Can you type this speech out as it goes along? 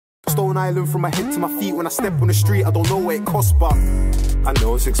Stone Island from my head to my feet. When I step on the street, I don't know what it costs, but I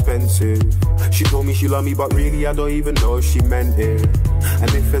know it's expensive. She told me she loved me, but really I don't even know if she meant it.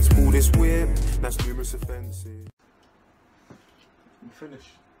 And if feds call this weird, that's numerous offensive.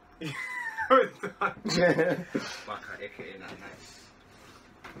 Finish. Oh,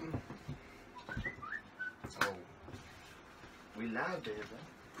 we loud there, man.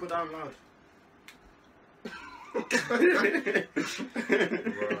 Put down loud.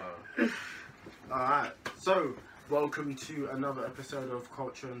 Alright, so welcome to another episode of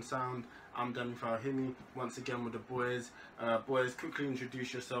Culture and Sound. I'm Grenfell Tower, once again with the boys. Boys, quickly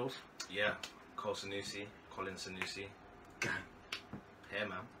introduce yourself. Yeah, Colin Sanusi. Gang. Hey,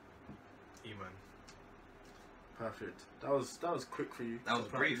 man. E-man. Perfect. That was quick for you. That was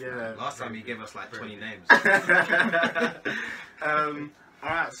brief. Yeah. Man. Last time you gave us like 20 names.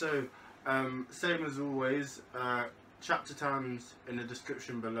 Alright, so same as always, chapter times in the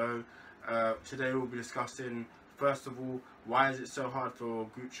description below. Today we'll be discussing, first of all, why is it so hard for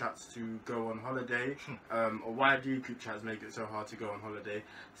group chats to go on holiday, or why do group chats make it so hard to go on holiday.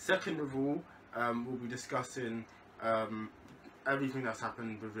 Second of all, we'll be discussing everything that's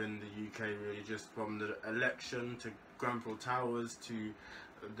happened within the UK, really, just from the election to Grenfell Towers to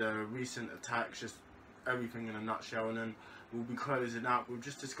the recent attacks, just everything in a nutshell. And then we'll be closing out with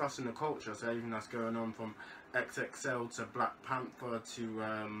just discussing the culture, so everything that's going on from XXL to Black Panther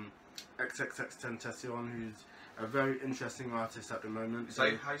to XXXTentacion, who's a very interesting artist at the moment.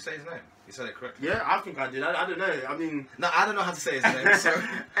 So how you say his name? You said it correctly. Yeah, I think I did. I don't know. I mean, no, I don't know how to say his name. So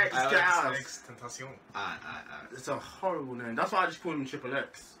XXXTentacion. It's a horrible name. That's why I just call him Triple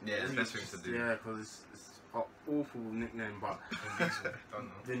X. Yeah, it's the best thing to do. Yeah, because it's an awful nickname. But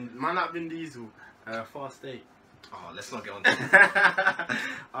man like Vin Diesel, Fast 8. Oh, let's not get on to that.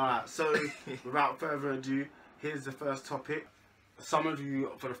 Alright, so without further ado, here's the first topic. Some of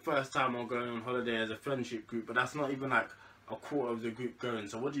you, for the first time, are going on holiday as a friendship group, but that's not even like a quarter of the group going.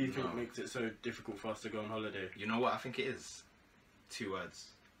 So what do you think makes it so difficult for us to go on holiday? You know what I think it is? 2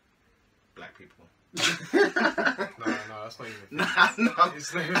 words. Black people. No, that's not even No.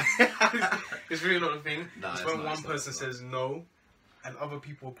 It's not even, it's really not a thing. No, it's it's when not, one it's not, person it's not. says no and other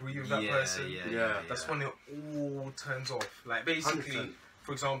people agree with that person. That's when it all turns off. Like basically, 100%.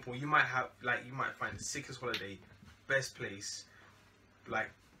 For example, you might find the sickest holiday, best place, like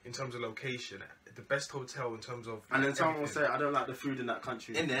in terms of location, the best hotel in terms of. And then someone will say, "I don't like the food in that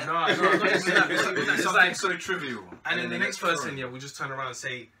country." In there? No, it's not even that. It's like so trivial. And then the next person, will just turn around and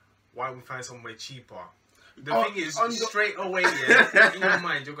say, "Why don't we find somewhere cheaper?" The thing is, straight away, in your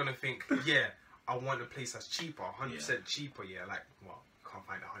mind, you're gonna think, "Yeah, I want a place that's cheaper, 100% cheaper." Yeah, like, well, can't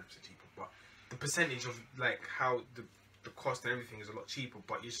find it 100% cheaper, but the percentage of like how the cost and everything is a lot cheaper.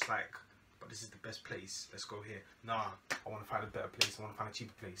 But you're just like, but this is the best place. Let's go here. Nah, I want to find a better place. I want to find a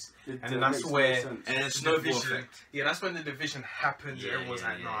cheaper place. And then that's where, and it's no division. Effect. Yeah, that's when the division happens. Yeah, everyone's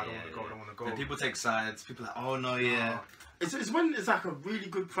like, yeah, no, I don't yeah, want to go. I don't want to go. And people take sides. People are like, oh no, yeah. It's when it's like a really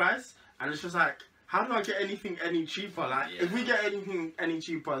good price, and it's just like, how do I get anything any cheaper? Like, if we get anything any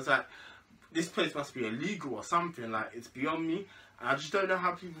cheaper, it's like, this place must be illegal or something. Like, it's beyond me. And I just don't know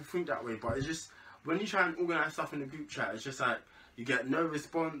how people think that way. But it's just, when you try and organise stuff in the group chat, it's just like, you get no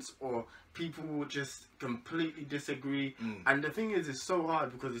response, or people will just completely disagree. And the thing is, it's so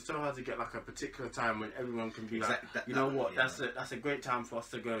hard because it's so hard to get like a particular time when everyone can be like, you know what, that's a great time for us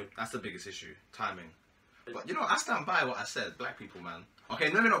to go. That's the biggest issue, timing. But you know, I stand by what I said. Black people, man. Okay,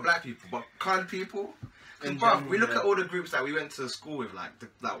 maybe not black people, but colored people. And bruv, we look at all the groups that we went to school with, like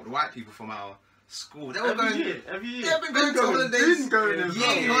the white people from our school. They were every year. They've been going to holidays.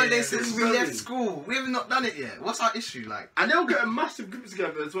 Holidays since we left school. We have not done it yet. What's our issue, like? And they'll get a massive group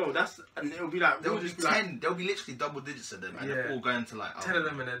together as well. And it'll be like, there'll be 10. There'll be literally double digits of them, and they're all going to like 10 of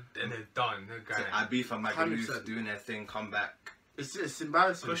them, and they're done. They're going. Ibiza, Magaluf, doing their thing, come back. It's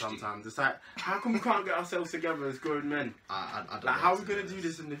embarrassing sometimes. It's like, how come we can't get ourselves together as grown men? I don't like, know how are we going to do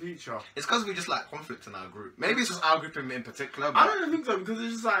this in the future? It's because we just like conflict in our group. Maybe it's just our group in particular. But I don't think so, because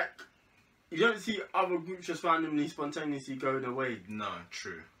it's just like, you don't see other groups just randomly, spontaneously going away. No,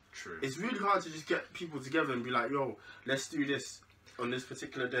 true. It's really hard to just get people together and be like, yo, let's do this on this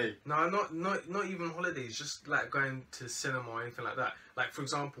particular day. No, not even holidays, just like going to cinema or anything like that. Like, for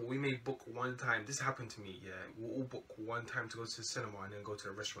example, we may book one time. This happened to me, yeah. We'll all book one time to go to the cinema and then go to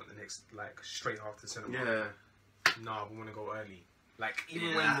a restaurant the next, like, straight after the cinema. Yeah. Nah, we want to go early. Like,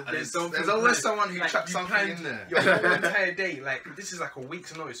 even when there's always someone who chucks something in there. Your whole entire day, like, this is like a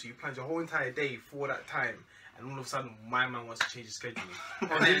week's notice, so you planned your whole entire day for that time, and all of a sudden, my man wants to change his schedule.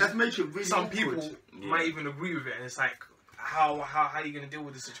 And then let's make it really some awkward. people might even agree with it, and it's like, how are you gonna deal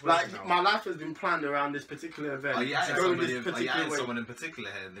with the situation? Like now? my life has been planned around this particular event. Are you adding Going somebody, this are you particular adding way. someone in particular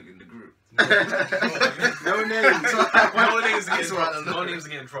here in the group? No names. No names are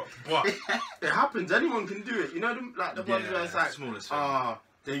getting dropped. But It happens. Anyone can do it. You know, the ones where it's like, smallest thing.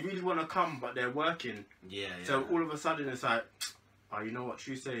 they really want to come, but they're working. Yeah. So all of a sudden it's like, you know what,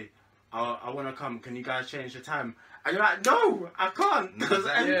 Tuesday, I want to come. Can you guys change the time? And you're like, no, I can't, because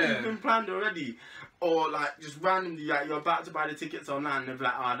everything's been planned already. Or like just randomly, like you're about to buy the tickets online, and they're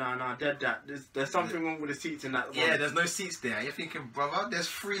like, no, dead that. There's something wrong with the seats in that. Yeah, there's no seats there. You're thinking, brother, there's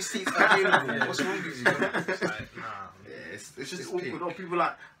 3 seats available. What's wrong with you? it's like, nah. Yeah, it's just awkward. Or people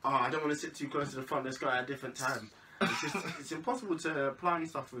like, I don't want to sit too close to the front. Let's go at a different time. It's impossible to plan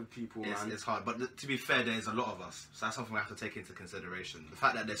stuff with people, man. It's hard, but to be fair, there's a lot of us, so that's something we have to take into consideration. The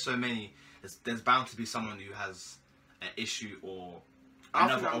fact that there's so many, there's bound to be someone who has an issue or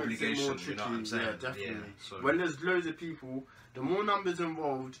another obligation. You know what I'm saying? Yeah, definitely. Yeah, so. When there's loads of people, the more numbers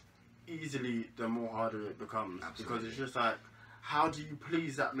involved, easily the more harder it becomes. Absolutely. Because it's just like, how do you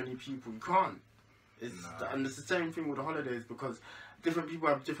please that many people? You can't. And it's the same thing with the holidays, because different people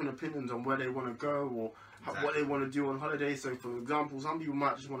have different opinions on where they want to go or what they want to do on holiday. So, for example, some people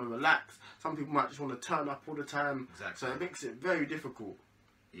might just want to relax. Some people might just want to turn up all the time. Exactly. So it makes it very difficult.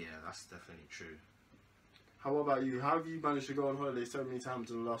 Yeah, that's definitely true. How about you? How have you managed to go on holiday so many times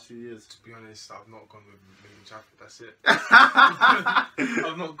in the last few years? To be honest, I've not gone with Made in Chafford. That's it.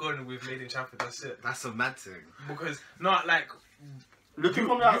 I've not gone with Made in Chafford. That's it. That's a mad thing. Because not like. Looking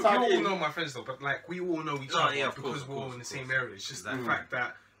from the outside, you all know my friends though, but like we all know each other because we're all in the same area. It's just the fact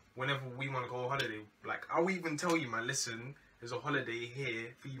that whenever we want to go on holiday, like I'll even tell you, man, listen, there's a holiday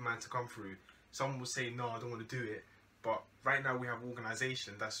here for you, man, to come through. Someone will say, no, I don't want to do it, but right now we have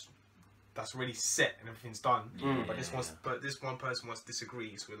organisation that's already set and everything's done. But this one person wants to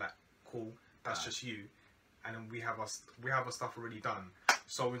disagree, so we're like, cool, that's just you, and then we have our stuff already done.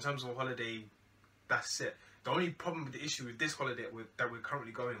 So in terms of a holiday, that's it. The only problem with the issue with this holiday that we're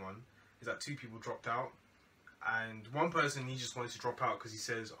currently going on is that 2 people dropped out, and one person, he just wanted to drop out because he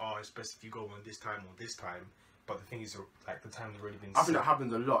says, oh, it's best if you go on this time or this time. But the thing is, like, the time's already been set. I think that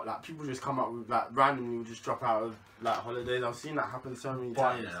happens a lot. Like, people just come up with, like, randomly will just drop out of, like, holidays. I've seen that happen so many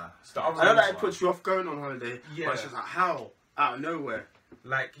times. Yeah. I know that it puts you off going on holiday, but it's just like, how? Out of nowhere.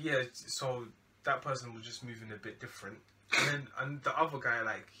 Like, yeah, so that person was just moving a bit different. And the other guy,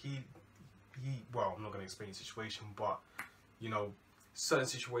 like, well, I'm not going to explain the situation, but, you know, certain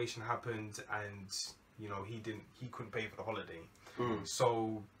situation happened and, you know, he couldn't pay for the holiday.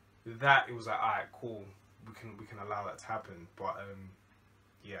 So that, it was like, alright, cool, we can allow that to happen. But,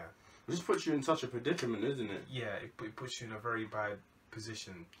 yeah. It just puts you in such a predicament, isn't it? Yeah, it puts you in a very bad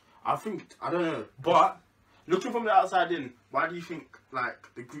position. I don't know. But, looking from the outside in, why do you think, like,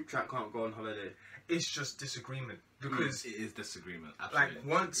 the group chat can't go on holiday? It's just disagreement. Because it is disagreement.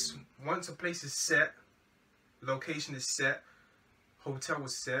 Absolutely. Like once a place is set, location is set, hotel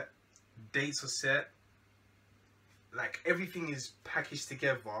is set, dates are set, like everything is packaged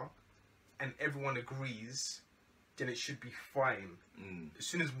together, and everyone agrees, then it should be fine. As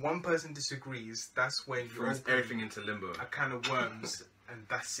soon as one person disagrees, that's when you throws everything into limbo. A can of worms, and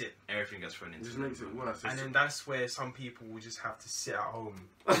that's it. Everything gets thrown into. It just makes it worse. And then that's where some people will just have to sit at home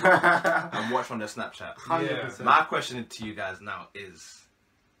and watch on their Snapchat. 100%. My question to you guys now is,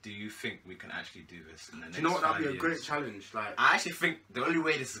 do you think we can actually do this in the next 5 years? Do you know what? That'd be a great challenge. Like, I actually think the only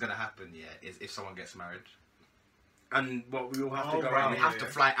way this is gonna happen, is if someone gets married. And what we all have to go right, out. we have to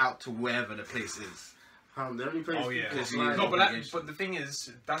fly out to wherever the place is. The only place No, but the thing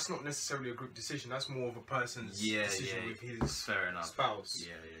is, that's not necessarily a group decision. That's more of a person's decision with his spouse.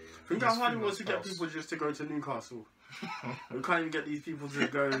 Yeah. Think how hard it was to get people just to go to Newcastle. We can't even get these people to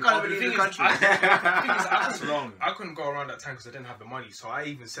go. I can't even leave the country. That's long. I couldn't go around that time because I didn't have the money. So I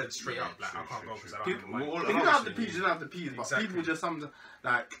even said straight up, like, I can't go because I don't have the money. You don't have the peas, you don't have the peas, but people just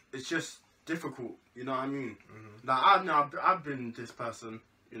like, it's just difficult. You know what I mean? Like, I've been this person,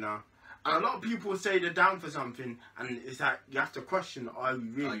 you know. And a lot of people say they're down for something, and it's like, you have to question, are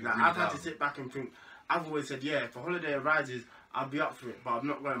you really? Like, I've had to sit back and think, I've always said, yeah, if a holiday arises, I'll be up for it, but I'm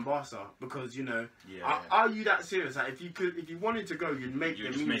not going Barca, because, you know, are you that serious? Like, if you wanted to go, you'd make the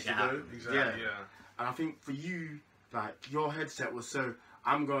means to go. Exactly, yeah. And I think for you, like, your headset was so,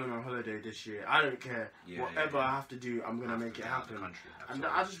 I'm going on holiday this year, I don't care, whatever I have to do, I'm going to make it happen. And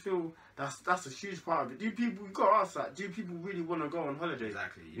I just feel that's a huge part of it. You got to ask that, do people really want to go on holiday?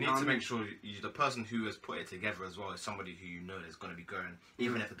 Exactly. You need to make sure the person who has put it together as well is somebody who you know is going to be going,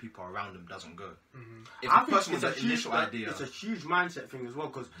 even if the people around them doesn't go. If the person with the initial idea... It's a huge mindset thing as well,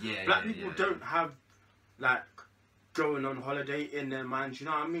 because black people don't have, like, going on holiday in their minds, you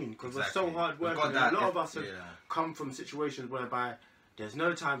know what I mean? Because we're so hard We've working. got A that, lot of us have come from situations whereby there's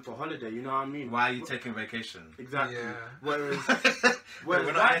no time for holiday, you know what I mean? Why are you taking vacation? Exactly. Yeah. Whereas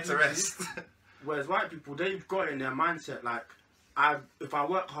we're not here to rest. Whereas white people, they've got in their mindset like, if I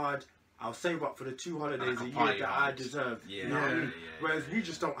work hard, I'll save up for the 2 holidays a year that I deserve. Yeah, you know what I mean? Whereas we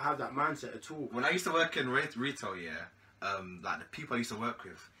just don't have that mindset at all. When I used to work in retail, like the people I used to work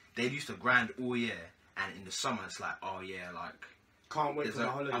with, they used to grind all year, and in the summer it's like, oh yeah, like can't wait for the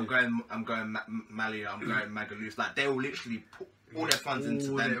holiday. I'm going Mali, I'm going Magaluf. Like they will literally put all their funds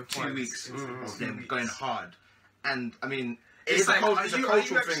into them 2 weeks of them going hard. And I mean, it's like, a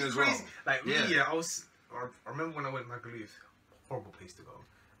cultural thing as well. Like me, I remember when I went to Magaluf, horrible place to go.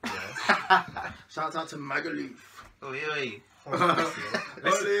 Yeah. Shout out to Magaluf. Oh yeah.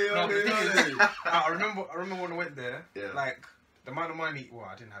 I remember when I went there. Yeah. Like the amount of money. Well,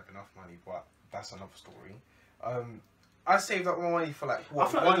 I didn't have enough money, but that's another story. I saved up my money for like what?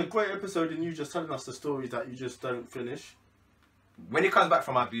 I feel like it was a great episode, and you just telling us the stories that you just don't finish. When he comes back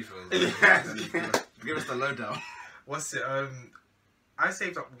from our beef, give us the lowdown. What's it? I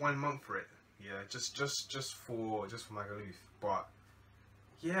saved up 1 month for it. Yeah, just for Magaluf, but.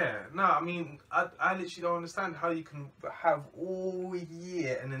 Yeah, no, I mean, I literally don't understand how you can have all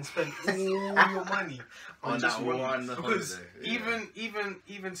year and then spend all your money on just one because even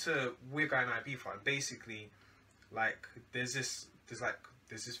to we're going Ibiza, basically, like there's this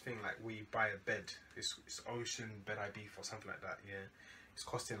thing like where you buy a bed, it's ocean bed Ibiza or something like that. Yeah, it's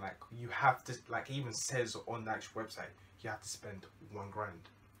costing like you have to like it even says on the actual website you have to spend $1 grand.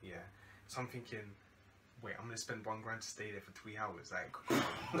 Yeah, so I'm thinking. Wait, I'm gonna spend $1 grand to stay there for 3 hours.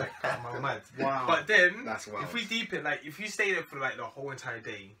 Like am I mad? Wow. But then, that's wild. If we deep it, like if you stay there for like the whole entire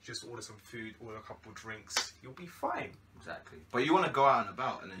day, just order some food, order a couple drinks, you'll be fine. Exactly. But you want to go out and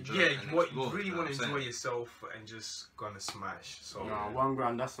about and enjoy. Yeah, you really want to enjoy yourself and just gonna smash. So no, $1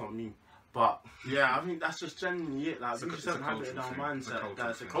 grand, that's not me. But yeah, I think that's just genuinely it. Like we just don't have it in our mindset.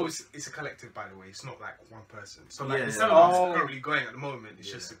 It's a collective, by the way. It's not like one person. So like instead of us currently going at the moment, it's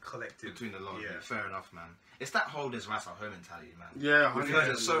just a collective between the lot. Yeah, fair enough, man. It's that whole "there's rats at home" mentality, man. Yeah, we've heard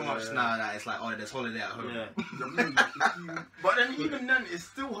it so much now that it's like, oh, there's holiday at home. Yeah. But then even then, it's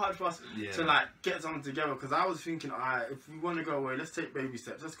still hard for us to like get something together. Because I was thinking, alright, if we want to go away, let's take baby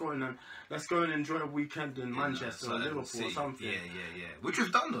steps. Let's go and enjoy a weekend in Manchester or Liverpool or something. Yeah. Which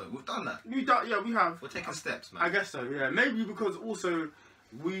we've done though. We've done that. We have. We're taking steps, man. I guess so. Yeah, maybe because also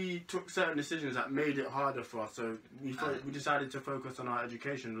we took certain decisions that made it harder for us. So we decided to focus on our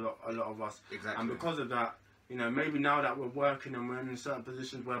education. A lot of us. Exactly. And because of that. You know, maybe now that we're working and we're in certain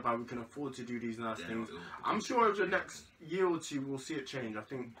positions whereby we can afford to do these nice things, I'm sure over the next year or two we'll see it change. I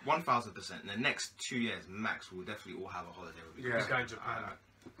think 1000%. In the next 2 years max, we'll definitely all have a holiday. We're going to Japan.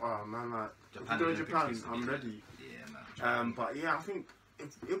 Oh man, like if we go to Japan, I'm ready. Yeah, man. But yeah, I think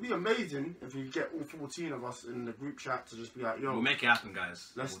it'd be amazing if we get all 14 of us in the group chat to just be like, yo, we'll make it happen,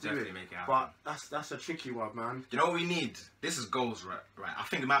 guys. Let's do definitely it. Make it happen. But that's a tricky one, man. You know what we need? This is goals, right? I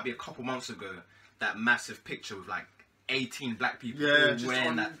think it might be a couple months ago. That massive picture with like 18 black people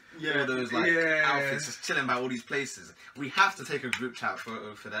wearing all those like outfits, just chilling by all these places. We have to take a group chat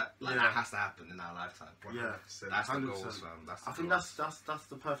photo for that. Like that has to happen in our lifetime. Yeah, that's the goals, man. I think that's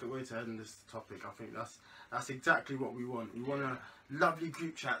the perfect way to end this topic. I think that's exactly what we want. We want a lovely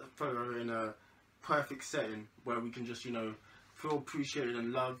group chat photo in a perfect setting where we can just feel appreciated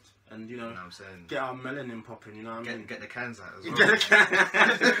and loved. And you know what I'm saying? Get our melanin popping, you know what I mean? Get the cans out as well. Get the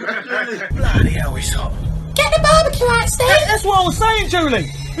cans. Bloody hell, it's hot. Get the barbecue out, Steve! That's what I was saying, Julie.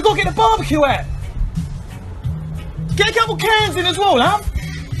 We've got to get the barbecue out. Get a couple cans in as well, huh?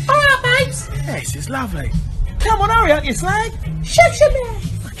 Alright, babes. This is lovely. Come on, hurry up, you slag. Shut your mouth.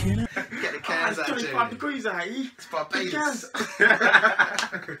 Get the cans out, Julie. 25 degrees out here. It's Barbados.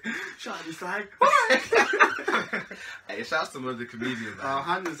 Shut up, you slag. Hey, shouts to one of the comedians.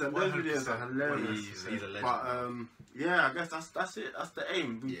 100%. Those videos are hilarious. He's a legend. But yeah, I guess that's it. That's the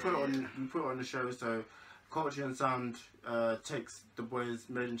aim. We put it on the show. So Culture and Sound takes the boys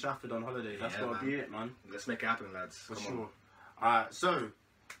made in Chafford on holiday. That's gotta be it, man. Let's make it happen, lads. For sure. Alright, so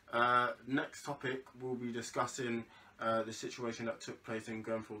next topic we'll be discussing the situation that took place in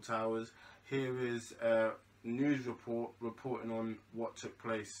Grenfell Towers. Here is a news report reporting on what took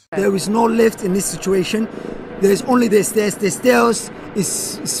place. There is no lift in this situation. There's only the stairs. The stairs is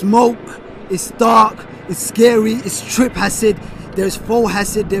smoke, it's dark, it's scary, it's trip hazard, there's fall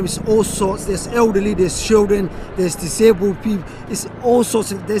hazard, there's all sorts, there's elderly, there's children, there's disabled people, it's all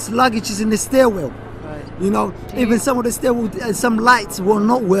sorts there's luggages in the stairwell. Even some of the stairwell, some lights were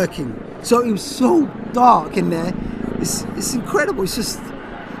not working. So it was so dark in there. It's incredible.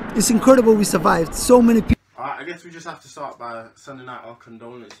 It's incredible we survived. So many people. I guess we just have to start by sending out our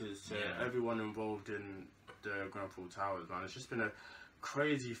condolences to everyone involved in the Grenfell Towers, man. It's just been a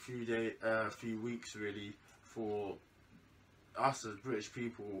crazy few weeks really for us as British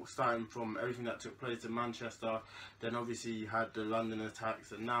people, starting from everything that took place in Manchester. Then obviously you had the London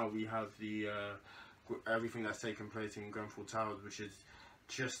attacks, and now we have the everything that's taken place in Grenfell Towers, which is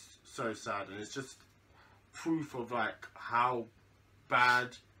just so sad. And it's just proof of like how bad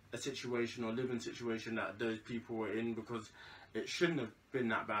a situation or living situation that those people were in, because it shouldn't have been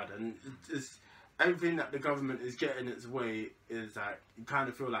that bad. And it's everything that the government is getting its way is like you kind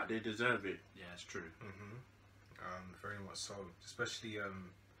of feel like they deserve it. Yeah, it's true. Very much so, especially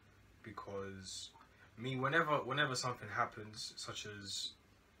because whenever something happens, such as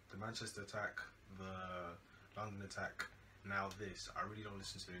the Manchester attack, the London attack, now this, I really don't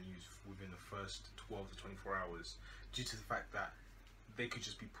listen to the news within the first 12 to 24 hours, due to the fact that they could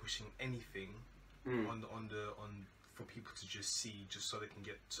just be pushing anything on for people to just see, just so they can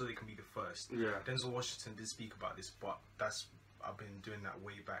be the first. Yeah. Denzel Washington did speak about this, but I've been doing that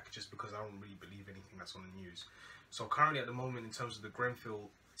way back, just because I don't really believe anything that's on the news. So currently at the moment, in terms of the Grenfell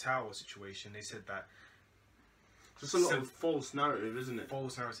Tower situation, they said that just a lot of false narrative, isn't it?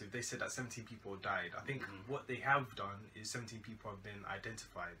 False narrative. They said that 17 people died. I think what they have done is 17 people have been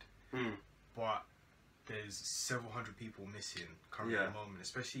identified, but there's several hundred people missing currently at the moment,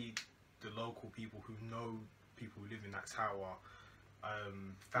 especially the local people who know people who live in that tower.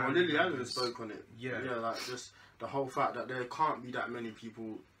 Well, Lily Allen spoke on it. Yeah, like just the whole fact that there can't be that many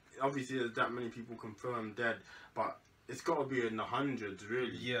people. Obviously, there's that many people confirmed dead, but it's got to be in the hundreds,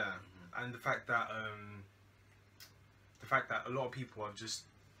 really. Yeah, and the fact that a lot of people are just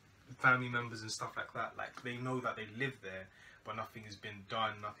family members and stuff like that. Like they know that they live there, but nothing has been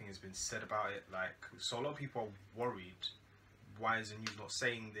done, nothing has been said about it. Like, so a lot of people are worried. Why is the news not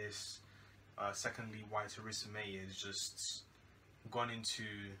saying this? Secondly, why Theresa May is just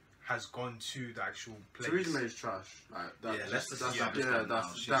has gone to the actual place. Theresa May's trash. Like,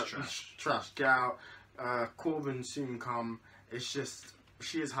 that's trash. Trash. Get out. Corbyn soon come. It's just,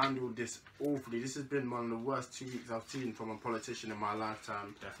 she has handled this awfully. This has been one of the worst 2 weeks I've seen from a politician in my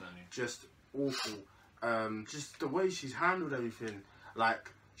lifetime. Definitely. Just awful. Just the way she's handled everything. Like,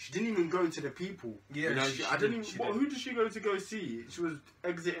 she didn't even go to the people. Yeah, you know, who did she go see? She was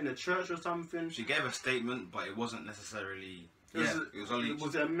exiting a church or something. She gave a statement, but it wasn't necessarily.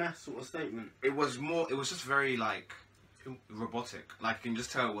 Was it a mess sort of statement? It was just very like robotic. Like you can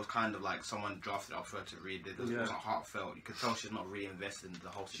just tell it was kind of like someone drafted up for her to read. It wasn't heartfelt. You could tell she's not really invested in the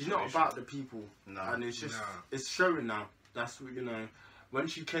whole situation. She's not about the people. No. And it's just it's showing now. That's what, you know. When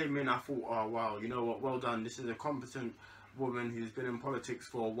she came in, I thought, oh wow, you know what? Well done. This is a competent woman who's been in politics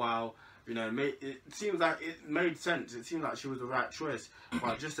for a while. You know, it seems like it made sense. It seemed like she was the right choice.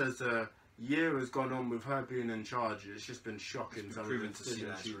 But just as the year has gone on with her being in charge, it's just been shocking. It's some proven of the to see decisions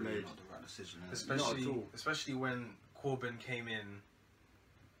that's she's really made. not the right decision. Especially when Corbyn came in.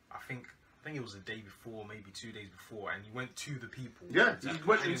 I think it was the day before, maybe 2 days before, and he went to the people. Yeah, he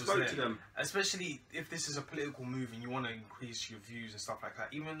went and spoke to them. Especially if this is a political move and you want to increase your views and stuff like that,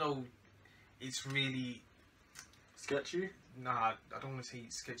 even though it's really sketchy. Nah, I don't want to say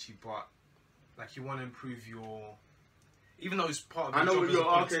sketchy, but like you want to improve your. Even though it's part of your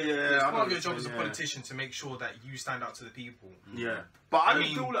job as a politician to make sure that you stand out to the people. Yeah, but I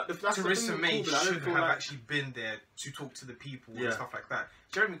don't feel like that's Theresa May should have actually been there to talk to the people and stuff like that.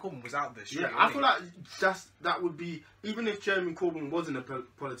 Jeremy Corbyn was out there straight away. I feel like that would be, even if Jeremy Corbyn wasn't a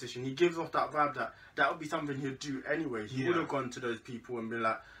politician, he gives off that vibe that would be something he'd do anyway. He would have gone to those people and been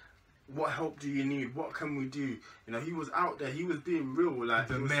like, what help do you need? What can we do? You know, he was out there. He was being real. Like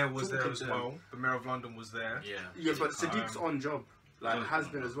the mayor was there as well. The mayor of London was there. Yeah, but Sadiq's on job. Like has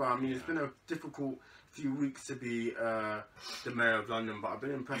been as well. I mean, it's been a difficult few weeks to be the mayor of London, but I've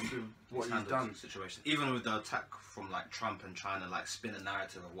been impressed with what he's done. Situation. Even with the attack from like Trump and trying to like spin a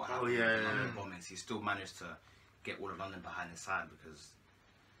narrative of what happened with the London bombings, he still managed to get all of London behind his side, because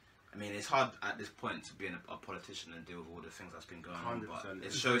I mean, it's hard at this point to be a politician and deal with all the things that's been going on, but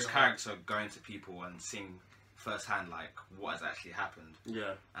it shows character going to people and seeing firsthand like what has actually happened.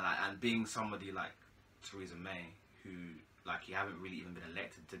 Yeah. And being somebody like Theresa May, who like you haven't really even been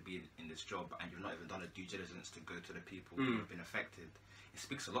elected to be in this job, and you've not even done a due diligence to go to the people who have been affected. It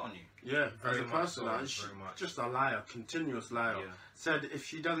speaks a lot on you. Yeah, as a person, just a liar, continuous liar. Yeah. Said if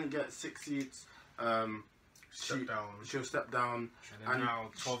she doesn't get 6 seats, she'll step down. And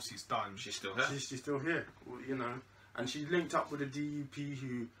now 12 seats done, she's still here. She's still here, you know. And she's linked up with the DUP, who,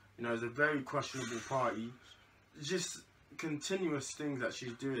 you know, is a very questionable party. Just continuous things that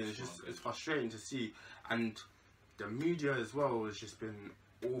she's doing. It's frustrating to see. And the media as well has just been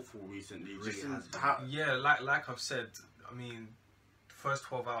awful recently. Really Just has been. Yeah, like I've said, I mean, the first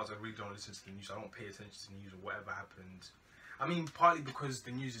 12 hours I really don't listen to the news. I don't pay attention to the news or whatever happened. I mean, partly because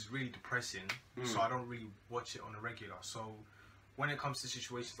the news is really depressing, so I don't really watch it on a regular. So when it comes to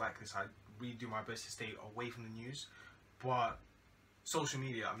situations like this, I really do my best to stay away from the news. But social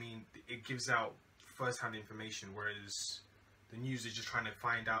media, I mean, it gives out first-hand information, whereas the news is just trying to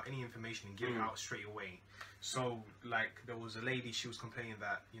find out any information and give it out straight away. So, like, there was a lady, she was complaining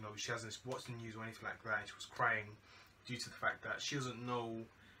that, you know, she hasn't watched the news or anything like that, and she was crying due to the fact that she doesn't know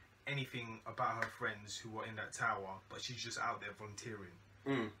anything about her friends who were in that tower, but she's just out there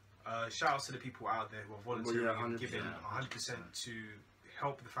volunteering. Shout out to the people out there who are volunteering and giving 100% to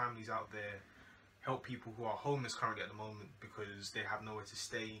help the families out there, help people who are homeless currently at the moment because they have nowhere to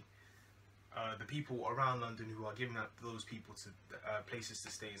stay. The people around London who are giving up those people to places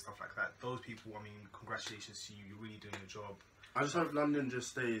to stay and stuff like that. Those people, I mean, congratulations to you. You're really doing your job. I just hope London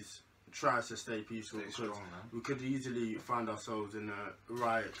just tries to stay peaceful, because strong, we could easily find ourselves in a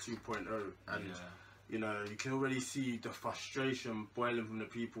riot 2.0, and you know, you can already see the frustration boiling from the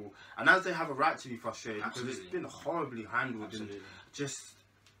people, and as they have a right to be frustrated because it's been horribly handled, and just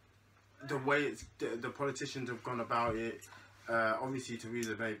the way the politicians have gone about it. Obviously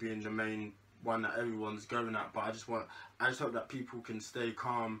Theresa May being the main one that everyone's going at, but I just hope that people can stay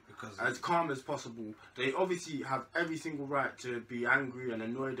calm, as calm as possible. They obviously have every single right to be angry and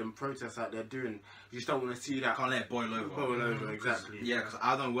annoyed and protest like they're doing. You just don't want to see that. Can't let it boil over. Boil over, exactly. Yeah, because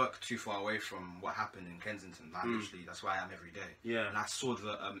I don't work too far away from what happened in Kensington. Like literally, that's where I am every day. Yeah. And I saw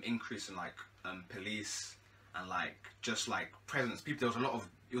the increase in like police and like just like presence. People, there was a lot of.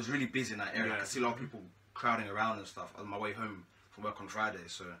 It was really busy in that area. I could see a lot of people crowding around and stuff on my way home from work on Friday.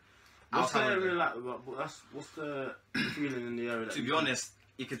 So. What's the area like? What's the feeling in the area? To be honest,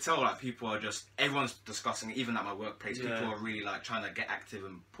 you could tell like people are just everyone's discussing it. Even at my workplace, people are really like trying to get active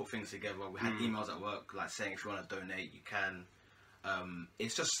and put things together. We had emails at work like saying if you want to donate, you can.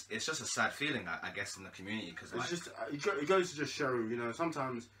 It's just a sad feeling, I guess, in the community because it's just it goes to just show, you know,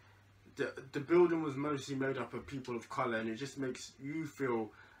 sometimes the building was mostly made up of people of colour, and it just makes you feel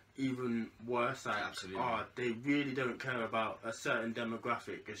even worse. Like, they really don't care about a certain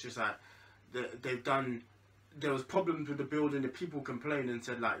demographic. It's just like they've done. There was problems with the building. The people complained and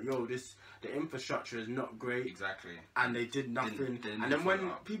said like, "Yo, the infrastructure is not great." Exactly. And they did nothing. And then when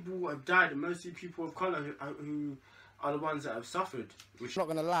people have died, mostly people of colour who are the ones that have suffered. Which I'm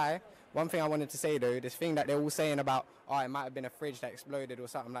not gonna lie. One thing I wanted to say though, this thing that they're all saying about, oh, it might have been a fridge that exploded or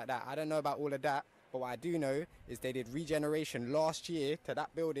something like that. I don't know about all of that. But what I do know is they did regeneration last year to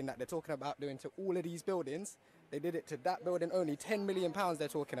that building that they're talking about doing to all of these buildings. They did it to that building only, £10 million they're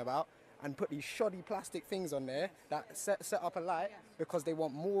talking about, and put these shoddy plastic things on there that set up a light because they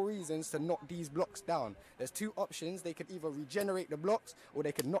want more reasons to knock these blocks down. There's two options. They could either regenerate the blocks or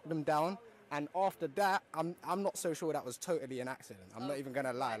they could knock them down. And after that, I'm not so sure that was totally an accident. I'm not even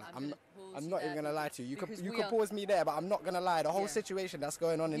gonna lie. Like, I'm not even gonna lie to you. You could pause me there, but I'm not gonna lie. The whole situation that's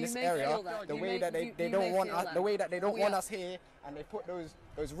going on in this area, the way that they don't want us, the way that they don't want us here, and they put those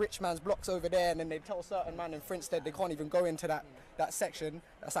rich man's blocks over there, and then they tell certain man in Frinstead they can't even go into that section.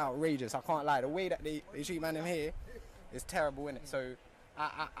 That's outrageous. I can't lie. The way that they treat man in here is terrible, innit? So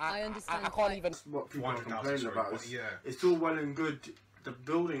I understand. I can't even. What people are complaining about is it's all well and good. The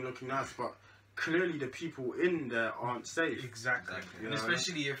building looking nice, but clearly the people in there aren't safe. Exactly. And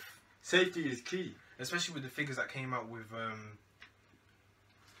especially if safety is key. Especially with the figures that came out with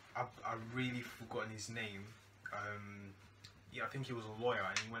I really forgotten his name. Yeah, I think he was a lawyer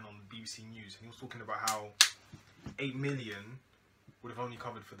and he went on BBC News and he was talking about how 8 million would have only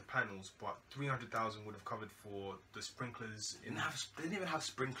covered for the panels, but 300,000 would have covered for the sprinklers. They didn't even have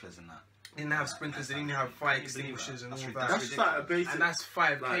sprinklers in that. They didn't have sprinklers, they didn't have fire extinguishers and all that. That's like a basic. And that's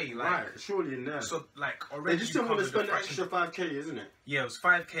 5k, like, right, surely in there. So, like, already. They just didn't want to spend an extra 5k, isn't it? Yeah, it was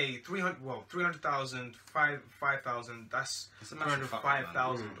 5k, 300,000, 5,000, that's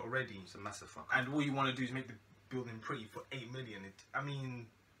 305,000 already. It's a massive fuck. And all you want to do is make the building pretty for 8 million. I mean,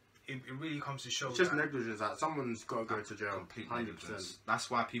 it really comes to show. It's just negligence. Like, someone's got to go to jail. Complete negligence.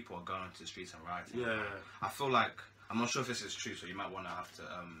 That's why people are going to the streets and rioting. Yeah. I feel like, I'm not sure if this is true, so you might want to have to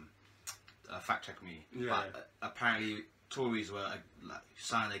fact check me. Yeah. But apparently Tories were like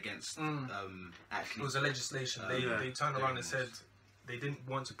signed against actually. It was a legislation. They turned around and said they didn't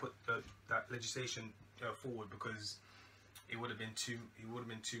want to put that legislation forward because it would have been too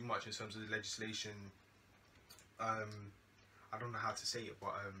much in terms of the legislation. I don't know how to say it,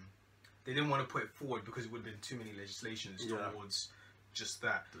 but they didn't want to put it forward because it would have been too many legislations towards just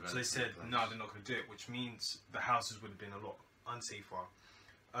that. So they said no, they're not going to do it, which means the houses would have been a lot unsafer.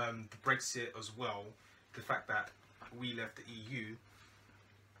 The Brexit as well, the fact that we left the EU,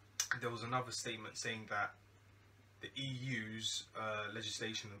 there was another statement saying that the EU's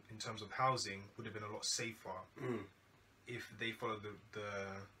legislation in terms of housing would have been a lot safer if they followed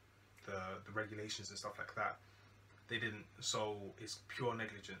the regulations and stuff like that. They didn't, so it's pure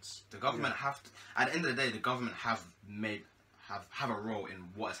negligence. The government have to, at the end of the day, the government have a role in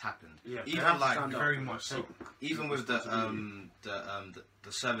what has happened. Yeah, even like very much so. Even with the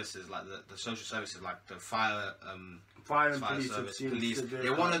services, like the social services, like the fire and police, they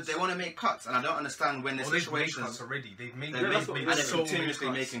want to make cuts, and I don't understand when the situations made cuts already. They've made and they're so continuously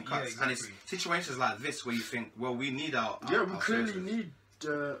many making cuts. cuts, and it's situations like this where you think, well, we need our we our clearly services. need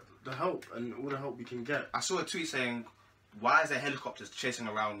the help and all the help we can get. I saw a tweet saying, why is there helicopters chasing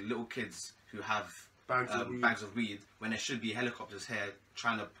around little kids who have bags of weed when there should be helicopters here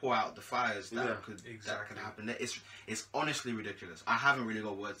trying to pour out the fires that could happen? It's honestly ridiculous. I haven't really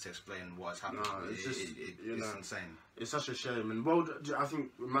got words to explain what's happening. No, it's it's insane. It's such a shame, and I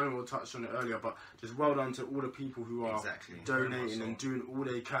think Emmanuel touched on it earlier, but just well done to all the people who are donating and doing all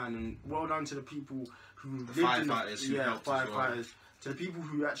they can, and well done to the people who lived firefighters in firefighters, to the people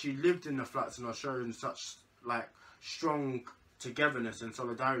who actually lived in the flats and are showing such like strong togetherness and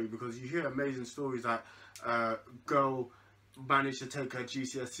solidarity, because you hear amazing stories like girl managed to take her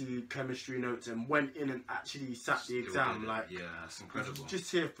GCSE chemistry notes and went in and actually sat the exam. Like, yeah, that's incredible.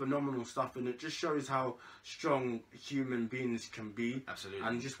 Just hear phenomenal stuff, and it just shows how strong human beings can be. Absolutely.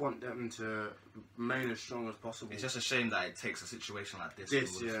 And just want them to remain as strong as possible. It's just a shame that it takes a situation like this.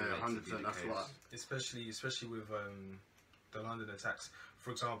 100%. That's why. Especially with the London attacks.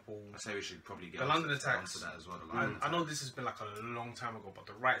 For example, I say we should probably get the London attacks. That as well. I know this has been like a long time ago, but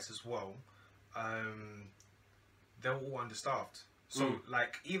the riots as well. They were all understaffed. So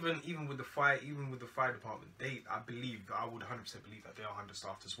like even with the fire department, I would 100% believe that they are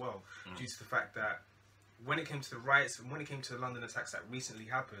understaffed as well, due to the fact that when it came to the riots and when it came to the London attacks that recently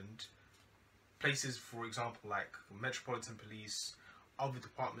happened, places, for example, like Metropolitan Police, other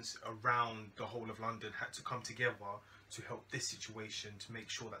departments around the whole of London had to come together to help this situation, to make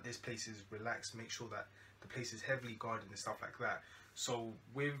sure that this place is relaxed, make sure that the place is heavily guarded and stuff like that. So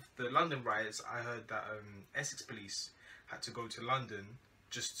with the London riots, I heard that Essex Police had to go to London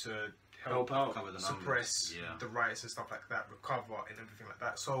just to help out, suppress the riots and stuff like that, recover and everything like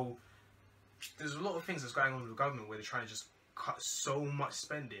that. So there's a lot of things that's going on with the government where they're trying to just cut so much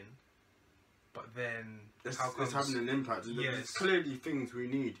spending, but then it's having an impact. Yes. There's clearly things we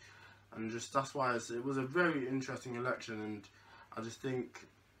need, and just that's why it was a very interesting election, and I just think,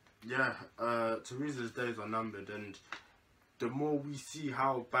 Theresa's days are numbered, and the more we see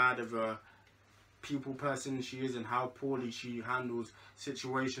how bad of a people person she is and how poorly she handles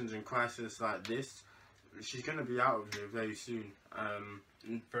situations and crisis like this, she's going to be out of here very soon.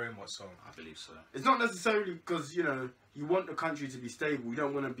 Very much so. I believe so. It's not necessarily because, you want the country to be stable. You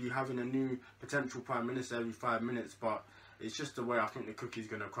don't want to be having a new potential prime minister every 5 minutes, but it's just the way I think the cookie's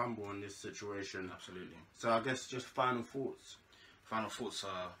going to crumble in this situation. Absolutely. So I guess just final thoughts. Final thoughts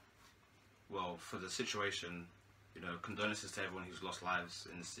are, well, for the situation, condolences to everyone who's lost lives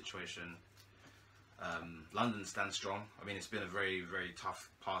in this situation. London stands strong. I mean, it's been a very, very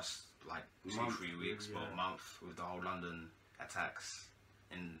tough past, 2-3 weeks, month with the whole London attacks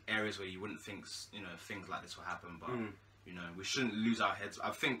in areas where you wouldn't think, things like this will happen. But, we shouldn't lose our heads.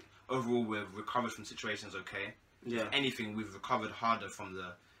 I think overall we've recovered from situations okay. Yeah. If anything, we've recovered harder from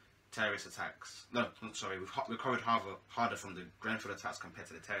the terrorist attacks. No, sorry, we've recovered harder from the Grenfell attacks compared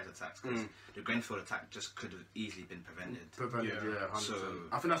to the terrorist attacks, because the Grenfell attack just could have easily been prevented. 100%. So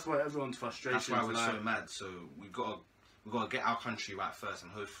I think that's why everyone's frustration. That's why we're so mad. So we've got to get our country right first,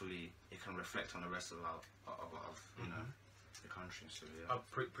 and hopefully it can reflect on the rest of our the country. So yeah,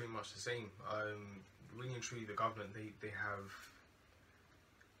 pretty much the same. Really and truly, the government they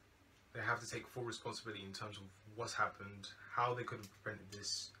have to take full responsibility in terms of what's happened, how they could have prevented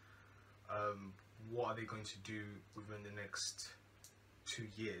this. What are they going to do within the next 2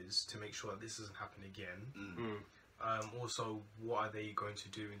 years to make sure that this doesn't happen again? Also, what are they going to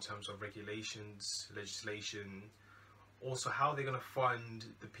do in terms of regulations, legislation? Also, how are they going to fund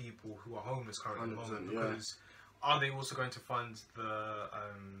the people who are homeless currently at the moment? Because are they also going to fund the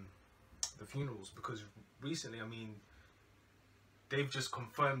funerals? Because recently, I mean, they've just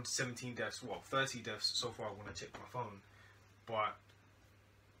confirmed 17 deaths, 30 deaths so far when I checked my phone. But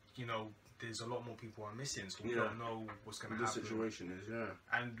there's a lot more people are missing, so we don't know what's going to happen. The situation is,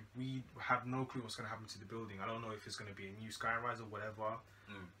 and we have no clue what's going to happen to the building. I don't know if it's going to be a new skyrise or whatever,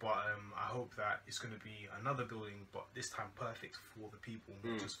 but I hope that it's going to be another building, but this time perfect for the people,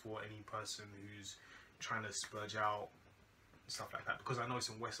 not just for any person who's trying to splurge out, stuff like that. Because I know it's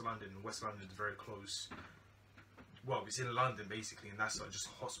in West London, and West London is very close well, it's in London basically, and that's just a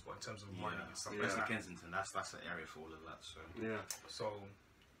hotspot in terms of money and stuff like West that. Kensington, that's an area for all of that. So So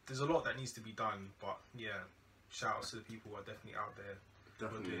there's a lot that needs to be done, but yeah, shout outs to the people who are definitely out there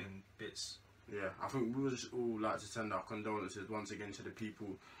who are doing bits. Yeah, I think we would just all like to send our condolences once again to the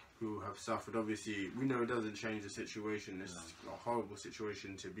people who have suffered. Obviously, we know it doesn't change the situation. It's a horrible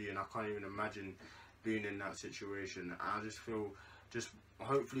situation to be in. I can't even imagine being in that situation. I just feel,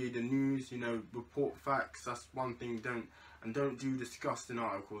 hopefully the news, you know, report facts. That's one thing. Don't do disgusting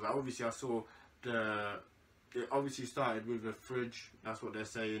articles. Obviously, I saw it obviously started with a fridge. That's what they're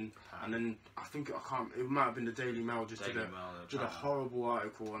saying, and then I think it might have been the Daily Mail just did a horrible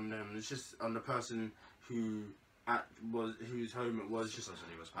article on them. It's just on the person whose home it was.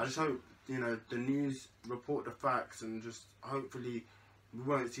 I just hope, you know, the news report the facts, and just hopefully we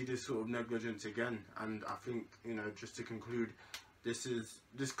won't see this sort of negligence again. And I think, you know, just to conclude, this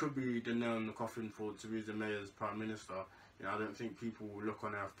could be the nail in the coffin for Theresa May as Prime Minister. You know, I don't think people will look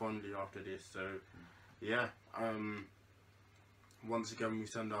on her fondly after this. So yeah, once again we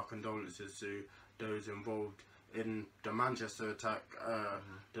send our condolences to those involved in the Manchester attack,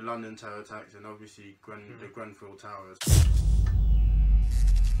 the London terror attacks, and obviously the Grenfell Towers.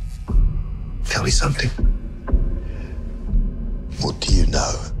 Tell me something. What do you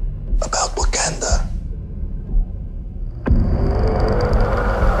know about Wakanda?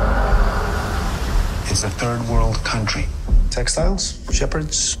 It's a third world country. Textiles,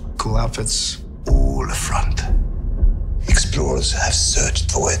 shepherds, cool outfits, all a front. Explorers have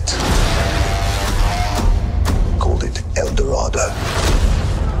searched for it. Called it El Dorado.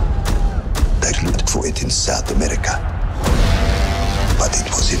 They looked for it in South America. But it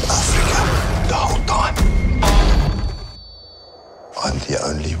was in Africa the whole time. I'm the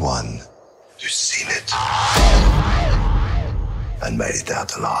only one who's seen it and made it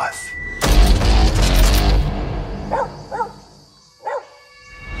out alive.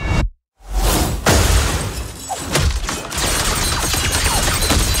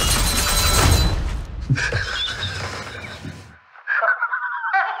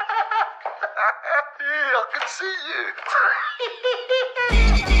 I can see you.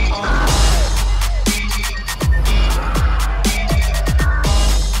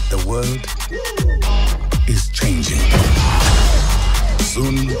 The world is changing.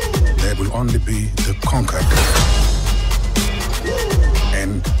 Soon, there will only be the conquered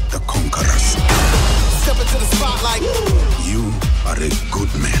and the conquerors. Step into the spotlight. You are a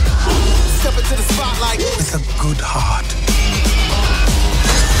good man. Step into the spotlight. With a good heart.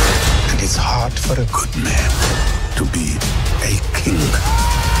 And it's hard for a good man to be a king.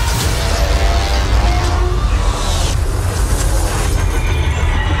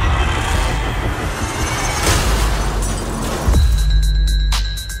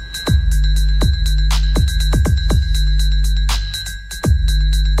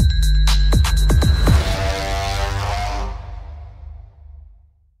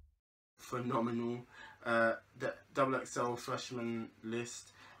 Phenomenal. The XXL freshman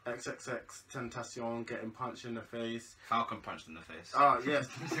list. XXX Tentacion getting punched in the face. Falcon punched in the face. Oh, yes.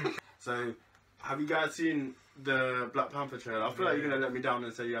 So, have you guys seen the Black Panther trailer? I feel like you're going to let me down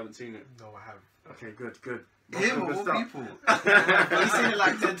and say you haven't seen it. No, I haven't. Okay, good. Him or all people? I've seen it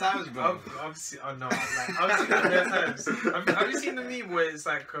like 10 times, bro. I've seen it 10 times. Have you seen the meme where it's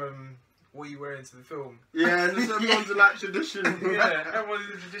like, what you wear into the film? Yeah, and everyone's like tradition. Yeah, everyone's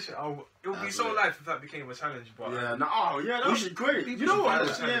in tradition. Oh, it would be so live if that became a challenge. But yeah, that would be great. You know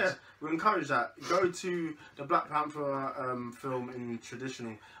what? Yeah, we encourage that. Go to the Black Panther film in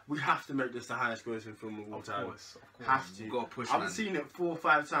traditional. We have to make this the highest grossing film of all time. Of course. Have to. Gotta push, I've seen it 4 or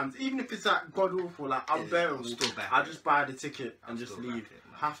 5 times. Even if it's like god awful, like unbearable, I just buy the ticket and just leave.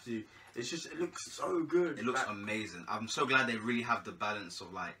 Have to. It's just, it looks so good. It looks amazing. I'm so glad they really have the balance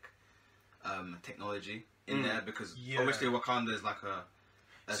of like technology in there, because obviously Wakanda is like a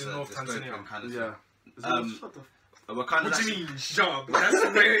North Tanzania kind of yeah. Wakanda. What do you mean? Shut up. That's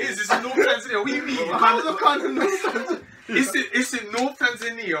where it is. It's in North Tanzania. What do you mean? Wakanda North Tanzania. It's in North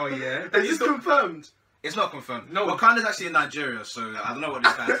Tanzania, yeah. Is this confirmed? It's not confirmed. No, Wakanda's actually in Nigeria, so I don't know what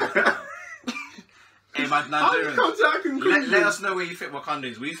this guy's talking about. Hey, my Nigerians, let us know where you think Wakanda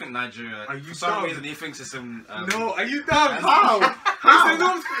is. We think Nigeria. For some reason, he thinks it's in. No, are you dumb? How? It's in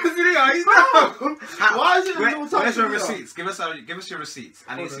North Tanzania. He's dumb. Why is it in North Tanzania? Where's your receipts? Give us your receipts.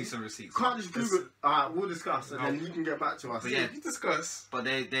 I need to see some receipts. Can't just Google. We'll discuss, and then you can get back to us. But yeah, you discuss. But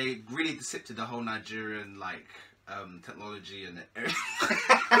they really dissected the whole Nigerian like technology and everything.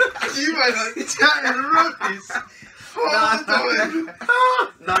 You guys are chatting rubbish.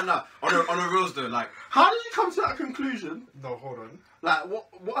 No. On a reals though, like. How did you come to that conclusion? No, hold on. Like,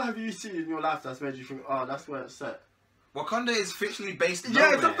 what have you seen in your life that's made you think, oh, that's where it's set? Wakanda is fictionally based.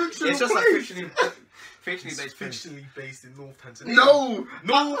 Yeah, it's a nowhere. fictional It's just place. a fictionally based. Fictionally based in North Tanzania. No!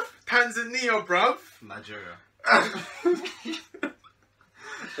 North Tanzania, bruv. Nigeria.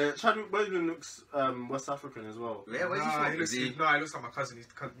 Chadwick Boseman looks West African as well. Yeah, where's he Nah, from? he looks, Is he, no, he looks like my cousin. He's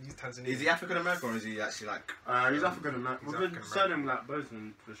Tanzanian. is he African American or is he actually like? He's African American. He's With a African surname like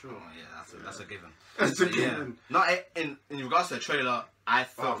Boseman for sure. Oh yeah, that's a given. It's a But yeah. given. No, in regards to the trailer, I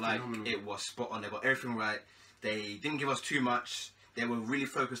felt Oh, like phenomenal. it was spot on. They got everything right. They didn't give us too much. They were really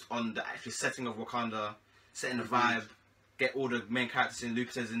focused on the actual setting of Wakanda, setting the vibe, get all the main characters in.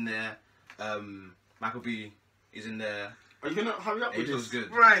 Lupita's in there. Michael B is in there. Are you gonna hurry up with It was this?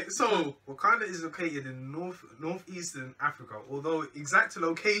 good. Right, so Wakanda is located in northeastern Africa, although exact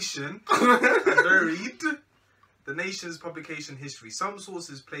location varied. The nation's publication history. Some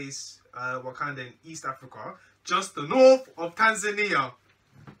sources place Wakanda in East Africa, just the north of Tanzania.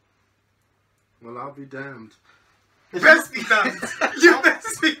 Well, I'll be damned. Best be damned. You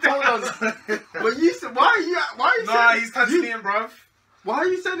best be damned. Hold on. But you said, why are you Nah, saying, he's Tanzanian, bruv. why are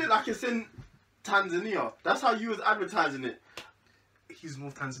you saying it like it's in Tanzania? That's how you was advertising it. He's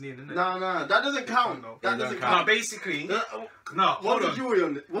North Tanzanian, isn't it? No, that doesn't count. No. That Yeah, doesn't no, count. No, basically, No, no, What's hold the on. jury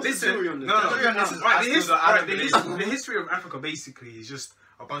on this? What's Listen, the jury on this? no, That no, doesn't this count. is- right, I still don't- I don't believe the history of Africa basically is just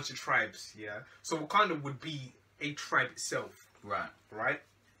a bunch of tribes, yeah? So Wakanda would be a tribe itself, Right. right?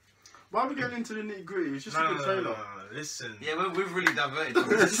 Why are we getting into the nitty gritty? It's just a good trailer. Listen. Yeah, we've really diverted from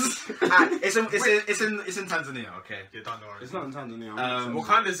this. It's in Tanzania, okay. You don't know. It's not in Tanzania.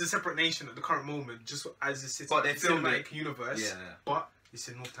 Wakanda is a separate nation at the current moment, just as a But they filmed cinematic universe. Yeah. But it's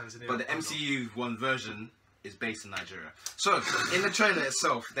in North Tanzania. But the MCU one version is based in Nigeria. So in the trailer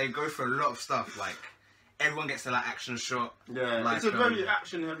itself, they go through a lot of stuff. Like everyone gets their like action shot. Yeah, like, it's a very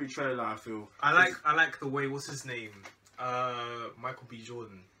action-heavy trailer. I feel. I like the way, what's his name, Michael B.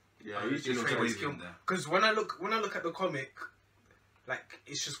 Jordan. Yeah, he's just looks crazy. crazy in there. Because when I look at the comic, like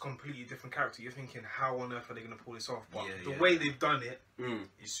it's just completely different character. You're thinking, how on earth are they gonna pull this off? But Yeah, the way they've done it Mm.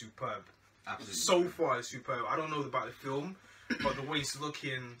 is superb. Absolutely. So far, it's superb. I don't know about the film, but the way it's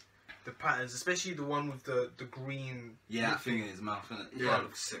looking, the patterns, especially the one with the green. Yeah, that thing in his mouth, innit? Yeah. It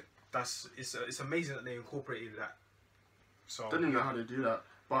looks sick. It's amazing that they incorporated that. So Don't even know how they do that,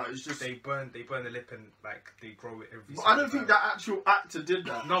 but it's just. they burn the lip and like they grow it every. But I don't single think time. that actual actor did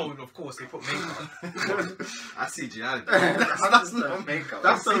that. No, of course they put makeup. I CGI. That's not makeup.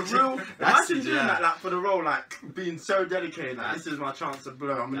 That's a real. That's Imagine doing CGI. that, like for the role, like being so dedicated. Like, this is my chance to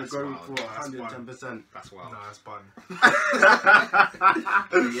blow. I'm gonna That's go wild. for That's 110%. That's wild. No, that's fun.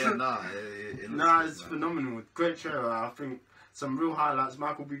 Yeah, nah. It looks Nah, good, it's man. phenomenal. Great trailer. I think some real highlights.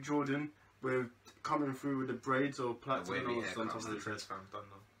 Michael B. Jordan with coming through with the braids or platinum wavy or haircut. something. That's the dreads, fam. Don't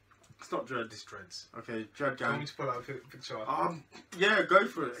know. It's not dread. This dreads. Okay, dread Do you want me gang. to pull out a picture? Yeah, go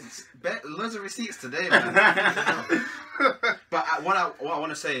for it. Loads of receipts today, man. But what I want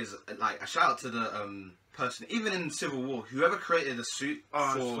to say is like a shout out to the person, even in Civil War, whoever created the suit Oh,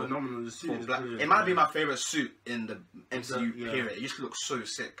 it's for phenomenal. The suit for is Black. brilliant. It might be my favorite suit in the MCU Yeah. period. It used to look so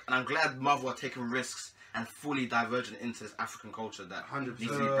sick, and I'm glad Marvel are taking risks and fully diverging into this African culture that 100%.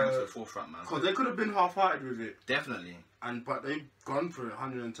 needs to be brought to the forefront, man. Because they could have been half-hearted with it, Definitely. but they've gone for it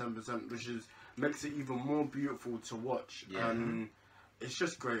 110%, which makes it even more beautiful to watch. Yeah. And it's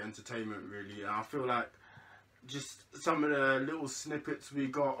just great entertainment, really. And I feel like just some of the little snippets we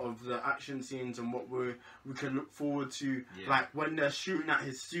got of the action scenes and what we can look forward to, Yeah. like when they're shooting at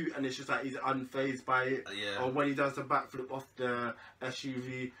his suit and it's just like he's unfazed by it, Yeah. or when he does the backflip off the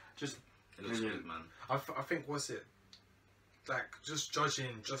SUV, just It looks brilliant. good, man. I think what's it like? Just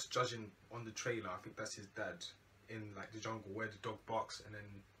judging on the trailer. I think that's his dad in like the jungle where the dog barks and then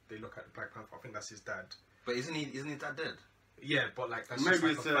they look at the Black Panther. I think that's his dad. But isn't his dad dead? Yeah, but like that's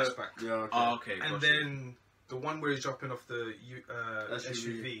Maybe just it's like a flashback. yeah. Okay. Oh, okay. And gotcha. then the one where he's dropping off the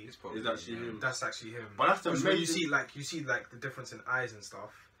SUV. It's probably Is actually him. That's actually him. But that's the 'Cause when you amazing- see like the difference in eyes and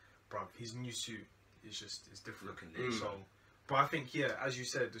stuff, bruv. His new suit is different Looking looking. So, but I think as you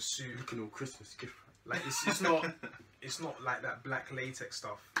said, the suit Looking all Christmas gift. like it's not like that black latex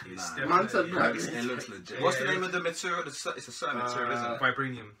stuff. It's Nah. Man said black. It looks legit. Yeah, What's the yeah. name of the material? It's a certain material, isn't it?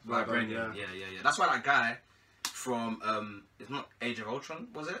 vibranium. Vibranium. Yeah. That's why that guy from it's not Age of Ultron,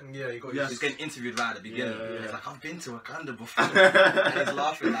 was it? Yeah, you got Yes. He's getting interviewed right at the beginning. Yeah, yeah. He's like, I've been to Wakanda before. And he's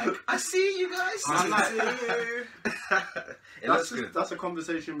laughing like, I see you guys. I'm like, It looks good. That's a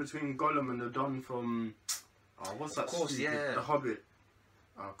conversation between Gollum and the Don from. Oh, what's that? Of course, stupid- yeah. The Hobbit.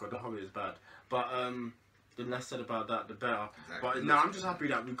 Oh god, The Hobbit is bad. But the less said about that, the better. Exactly. But no, I'm just happy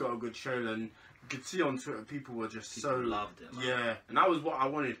that we got a good trailer, and you could see on Twitter people were just People so loved it, man. Yeah, and that was what I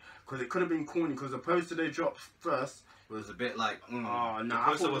wanted, because it could have been corny. Because the poster they dropped first, was a bit like. Oh no, the I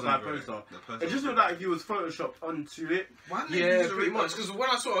poster thought it was wasn't that great. poster. The poster It just looked like he was photoshopped onto it. Why didn't they Yeah, use a pretty real- much. Because when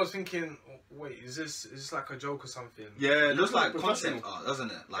I saw it, I was thinking, wait, is this like a joke or something? Yeah, It looks like professional. concept art,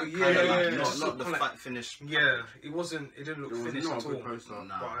 doesn't it? Like Yeah, kind of yeah, like yeah. not the Like- fat finish. Yeah, it wasn't. It didn't look It was finished not at a good all. poster.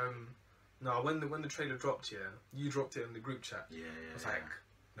 No. But no, when the trailer dropped, you dropped it in the group chat. Yeah, I was yeah. like,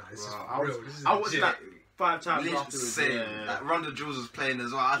 no, this Wow, is real. This is I watched legit. that 5 times Literally afterwards. same. Yeah. Like Run the Jewels was playing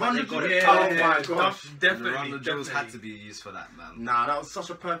as well. I Run think the they got Jewels- it. oh my gosh. Definitely, Run the Jewels had to definitely. be used for that, man. Nah, that was such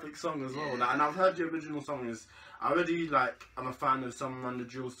a perfect song as well. Yeah. Like, and I've heard the original song is. I already like. I'm a fan of some Run the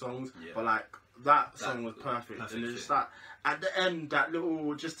Jewels songs, Yeah. but like that song was perfect. perfect And it's just fit. like at the end, that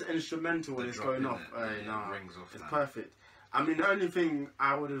little just the instrumental when The it's drop, going innit? off. Yeah, Hey, nah, it rings off, it's man. perfect. I mean, the only thing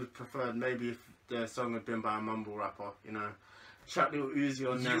I would have preferred maybe if the song had been by a mumble rapper, you know, Chuck Little Uzi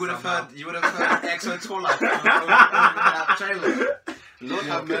on there. You would have somehow. heard EXO tour like that trailer. Lord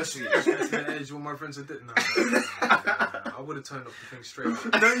have mercy. The edge, what my friends had did. No, I would have turned off the thing straight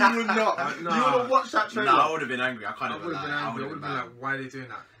up. No, you would not. Nah. You would have watched that trailer. No, I would have been angry. I can't I even would have been lie. angry. I would have been like, why are they doing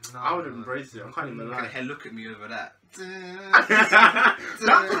that? Nah, I would have embraced it. I can't even lie. Hey, look at me over that.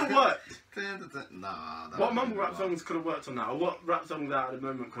 That could have worked. Nah. that What would've mumble been rap wild. songs could have worked on that? Or what rap songs out at the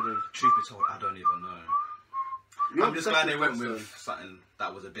moment could have? Truth be told, I don't even know. You're I'm just glad they went obsessed with with something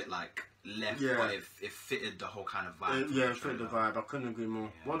that was a bit like left, Yeah. but it fitted the whole kind of vibe. Yeah, it fit the vibe. I couldn't agree more.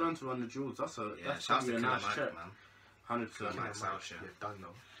 Yeah. well done to Run the Jewels. That's Yeah, that's shouts to probably a Killer nice Mike, check. man. 100%. Killer Mike's out here. Yeah, done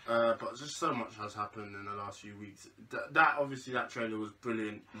though. But just so much has happened in the last few weeks. That obviously that trailer was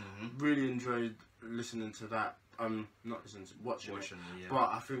brilliant. Really enjoyed listening to that. Not listening to watching it. Yeah. But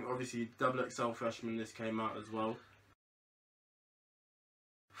I think obviously XXL Freshman this came out as well.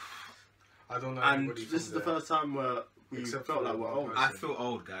 I don't know. And anybody this is from the there. first time where we Except felt for like we're one old. person. I feel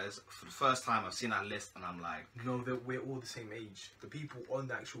old, guys. For the first time, I've seen that list, and I'm like, No, that we're all the same age. The people on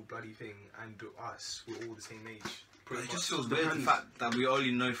the actual bloody thing and us, we're all the same age. but Pretty it just much. feels weird the Depends. fact that we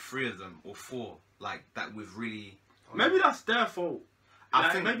only know 3 of them or 4, like that we've really. Maybe that's their fault. I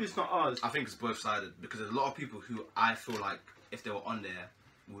Like, think maybe it's not ours. I think it's both sided because there's a lot of people who I feel like if they were on there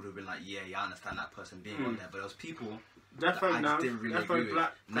would have been like, yeah, I understand that person being on there, but there was people that Defo I Nav, just didn't really Defo agree with.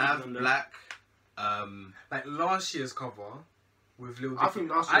 Black. Nav, on there. Black, Like last year's cover with Lil Dicky. I think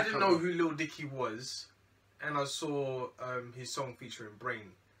last I year's didn't cover- know who Lil Dicky was, and I saw his song featuring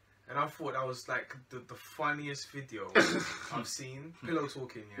Brain, and I thought that was like the funniest video I've seen. Pillow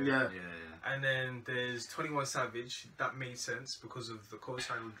talking, Yeah. yeah. And then there's 21 Savage. That made sense because of the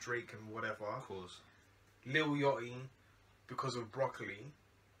co-sign with Drake and whatever. Of course. Lil Yachty because of Broccoli.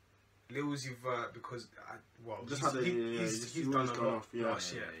 Lil Uzi Vert because Just had a- he's he's done always a gone lot off, yeah.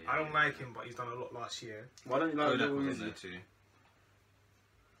 last year. Yeah, I don't yeah, like yeah. him, but he's done a lot last year. Why don't you like Kodak Lil was in there Uzi? too.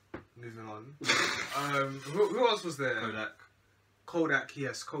 Moving on. Who else was there? Kodak. Kodak,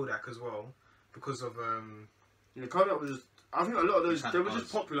 yes, Kodak as well because of Yeah, Kodak was just. I think a lot of those He's had they were buzz.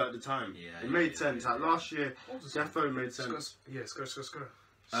 just popular at the time. Yeah, it yeah, made yeah, sense. yeah, Like yeah. last year, what was the song? Defo made sense.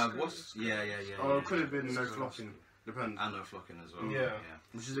 Skr. What's yeah. Or it could have been No Flocking. Depends. And No Flocking as well. Yeah.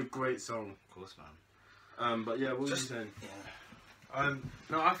 Which is a great song. Of course, man. But yeah, what was you Just- saying? Yeah.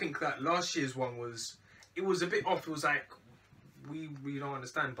 No, I think that last year's one was a bit off. It was like we don't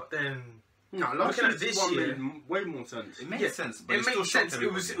understand, but then No, last Looking at year's this one year- made way more sense. It made Yeah, sense, but it still made shocked sense. It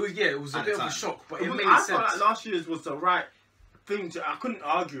everybody was a at bit the of a time. shock, but it made I sense. felt like last year's was the right thing to. I couldn't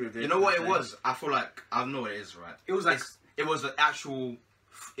argue with it. You know what it was? I feel like I know what it is, right? It was like- it was an actual.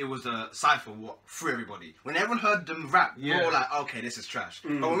 It was a cipher for everybody. When everyone heard them rap, we were all like, "Okay, this is trash."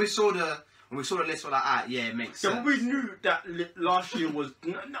 But when we saw the list, we're like, "Ah, yeah, it makes Yeah, sense." but we knew that last year was.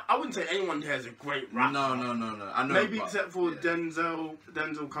 I wouldn't say anyone here is a great rapper. No. I know. Maybe but, except for yeah.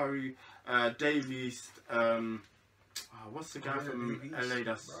 Denzel Curry, Davies. What's the guy from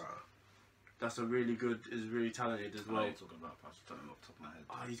LA? That's a really good. Is really talented as What well. are you talking about? I just don't know off the top of my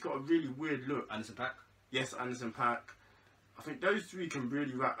head. He's got a really weird look. Anderson .Paak. Yes, Anderson .Paak. I think those 3 can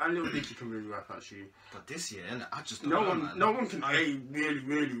really rap, and Lil Dicky can really rap actually. But this year, innit, I just don't No know, one, man. no one can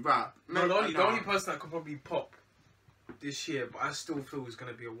really rap. No, Mate, the only person that could probably pop this year, but I still feel is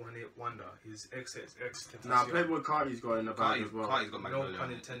going to be a one-hit wonder, is XXX. Nah, Playboy Carti's got in the bag as well. Carti's got Magnolia. No pun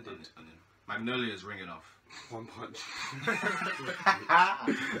on it. intended. Magnolia's ringing off. One punch.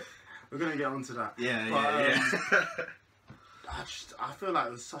 We're gonna get onto that. Yeah. I feel like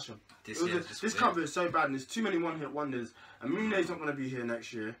it was such a. This year is just this weird. cover is so bad, and there's too many one-hit wonders. And Moonay's not gonna be here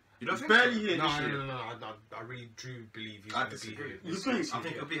next year. You don't He's think so? barely here this year. No. I really do believe he's I going to be disagree. here. You think? I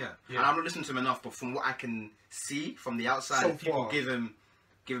think he'll be here. Yeah. And I'm not listening to him enough, but from what I can see from the outside, So people far. give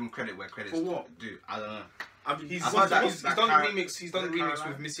him credit where credit's For what? due. I don't know. I mean, He's I've done heard that- he's that done a Cara- remix. He's done a that remix Caroline?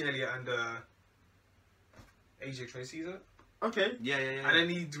 with Missy Elliott and AJ Tracy, is it? okay. Yeah. And then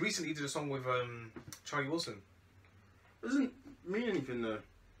he recently did a song with Charlie Wilson. doesn't mean anything though.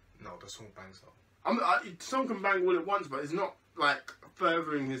 No, the song bangs though. Song can bang all at once, but it's not like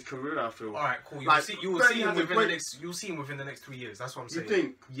furthering his career. I feel. All right, cool. Like, You will see him within the next 3 years. That's what I'm saying. You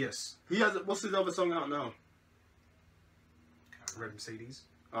think? Yes. He has. What's his other song out now? Red Mercedes.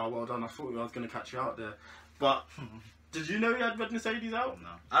 Oh, well done. I thought I was going to catch you out there, but did you know he had Red Mercedes out? No,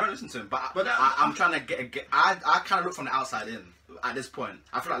 I don't listen to him, but I'm trying to get. I kind of look from the outside in at this point.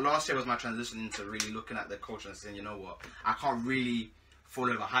 I feel like last year was my transition into really looking at the culture and saying, you know what, I can't really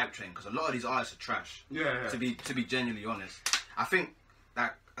follow the hype train because a lot of these artists are trash. Yeah. To be genuinely honest, I think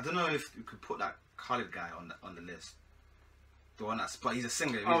that I don't know if you could put that Khalid guy on the list. The one that's, but he's a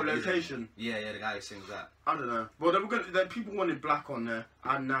singer. Location. Yeah, the guy who sings that. I don't know. Well, people wanted Black on there,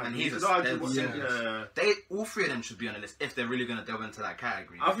 and he's a singer. They all three of them should be on the list if they're really going to delve into that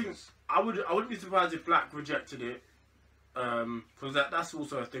category. I think I wouldn't be surprised if Black rejected it, because that's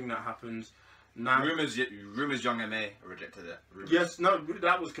also a thing that happens. Now, rumors, Young M.I.C rejected it. Rumors. Yes, no,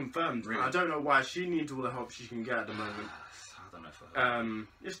 that was confirmed. Really? I don't know why. She needs all the help she can get at the moment. I don't know for her.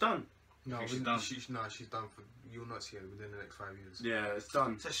 It's done. No, she's done. She's done for. You'll not see her within the next 5 years. Yeah, it's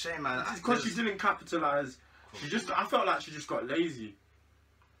done. It's a shame, man. It's because she didn't capitalise. I felt like she just got lazy.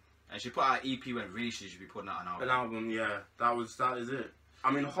 And she put out an EP when really she should be putting out an album. An album, yeah. That is it.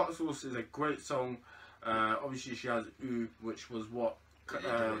 I mean, Hot Sauce is a great song. Obviously, she has Ooh, which was what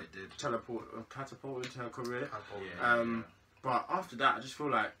catapulted her career. But after that, I just feel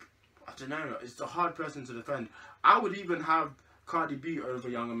like, I don't know, it's a hard person to defend. I would even have Cardi B over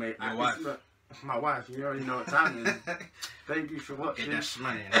Young M.I.C. Your wife. My wife, you already know what time it is. Thank you for watching. Get that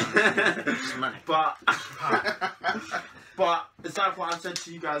money. But it's like what I said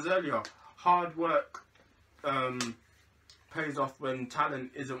to you guys earlier. Hard work pays off when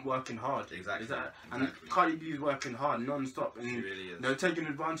talent isn't working hard. Exactly. And Cardi B is working hard non-stop. And, she really is. You know, taking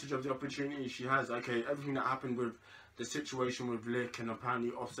advantage of the opportunity she has. Okay, everything that happened with the situation with Lick and apparently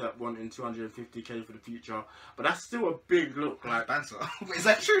Offset wanting 250k for the future, but that's still a big look. Like, Panther. Is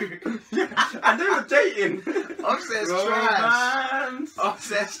that true? And they were dating. Offset's trash.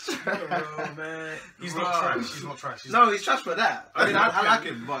 Offset's trash. Oh man, he's not trash. He's not trash. No, he's trash for that. I mean, I like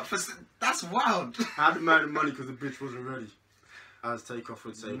him, but that's wild. I had to marry the money because the bitch wasn't ready, as Takeoff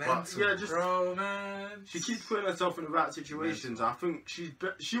would say. Mental, but yeah, just bro, man. She keeps putting herself in the right situations. Mental. I think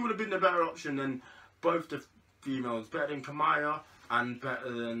she would have been the better option than both the females, better than Kamaya and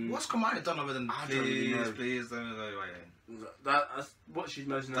better than. What's Kamaya done other than please don't know that's what she's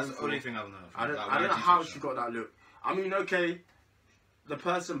most known for. That's the only thing I've known. I don't know how she got that look. I mean, okay, the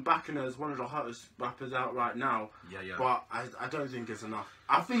person backing her is one of the hottest rappers out right now. Yeah. But I don't think it's enough.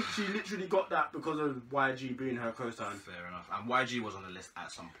 I think she literally got that because of YG being her co-sign. Fair enough. And YG was on the list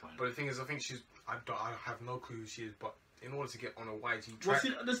at some point. But the thing is, I think she's. I have no clue who she is. But in order to get on a YG track, well,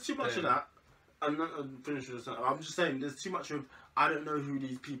 see, there's too much of that. I'm not finished with this. I'm just saying, there's too much of I don't know who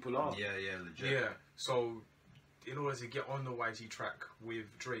these people are. Yeah, legit. Yeah. So, in order to get on the YG track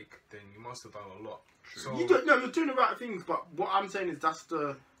with Drake, then you must have done a lot. True. So, you're doing the right things, but what I'm saying is that's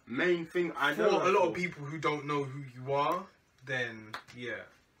the main thing I know. For a lot of people who don't know who you are, then yeah.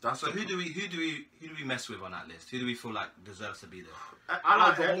 So who do we mess with on that list? Who do we feel like deserves to be there? I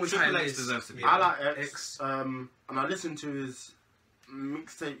like X. Triple X deserves to be there. I like X. And I listened to his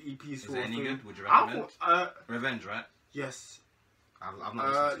mixtape EP. Is it any good? Would you recommend? Revenge, right? Yes. I've not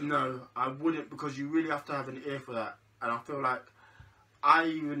listened to it. No, I wouldn't, because you really have to have an ear for that. And I feel like I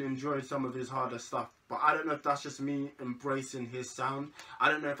even enjoyed some of his harder stuff, but I don't know if that's just me embracing his sound. I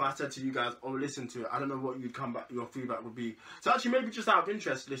don't know if I said to you guys, "Oh, listen to it." I don't know what you'd come back. Your feedback would be. So actually, maybe just out of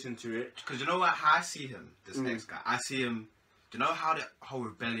interest, listen to it. Because you know what? How I see him, this next guy. I see him. Do you know how the whole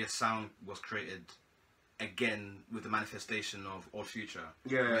rebellious sound was created? Again, with the manifestation of Old Future.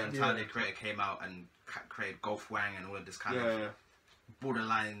 Yeah. When Tyler, the creator, came out and created Golf Wang and all of this kind of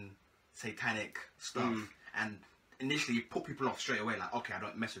borderline satanic stuff. And initially, you put people off straight away, like, okay, I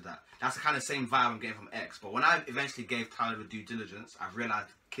don't mess with that. That's the kind of same vibe I'm getting from X. But when I eventually gave Tyler the due diligence, I realised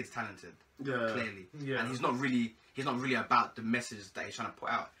the kid's talented. Clearly. And he's not really about the message that he's trying to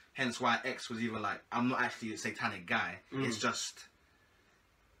put out. Hence why X was even like, I'm not actually a satanic guy. It's just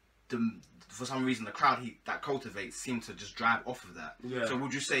for some reason the crowd that cultivates seemed to just drive off of that. So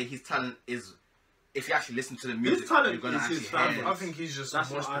would you say his talent is, if you actually listen to the music, you're gonna actually hear it? I think he's just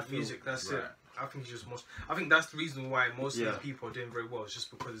most of the music. That's it. I think he's just most. I think that's the reason why most of these people are doing very well. It's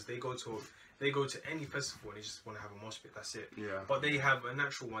just because they go to any festival and they just want to have a mosh pit. That's it. But they have a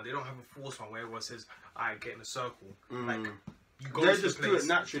natural one. They don't have a forced one where everyone says, "I get in a circle." Like you go they to just the place, do it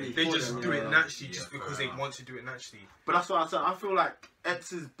naturally. They just do it naturally just because they want to do it naturally. But that's what I said. I feel like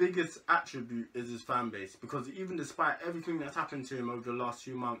X's biggest attribute is his fan base, because even despite everything that's happened to him over the last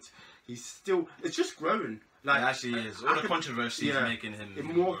few months, he's still. It's just growing. Like, it actually is. All the controversy is making him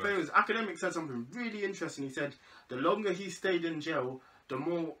more famous. Academic said something really interesting. He said the longer he stayed in jail, the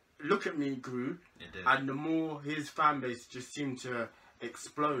more Look At Me grew, and the more his fan base just seemed to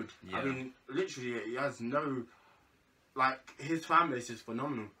explode. Yeah. I mean, literally, he has no... Like, his fan base is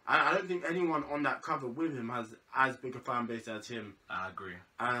phenomenal. I don't think anyone on that cover with him has as big a fan base as him. I agree.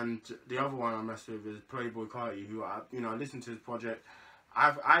 And the other one I messed with is Playboy Carti, who I listened to his project.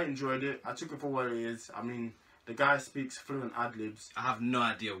 I enjoyed it. I took it for what it is. I mean, the guy speaks fluent ad-libs. I have no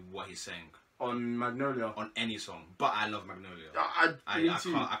idea what he's saying. On Magnolia. On any song. But I love Magnolia. I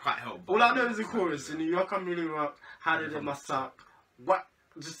can't help but... All I know is the chorus. In New York, I'm really rock. How did it must suck? What?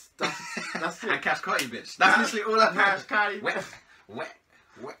 Just, that's it. And Cash Carti, bitch. That's literally all I know. Cash Carti. Wet.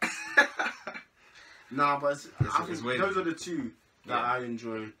 Nah, but I think those are the two that I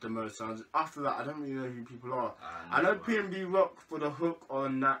enjoy the most. After that, I don't really know who people are. I know P&B Rock for the hook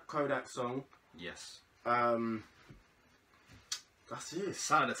on that Kodak song. Yes. That's it.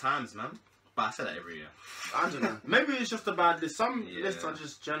 Sign of the times, man. But I say that every year. I don't know. Maybe it's just a bad list. Some lists are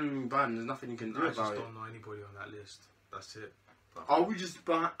just genuinely bad and there's nothing you can do about it. I just don't know anybody on that list. That's it. Are we just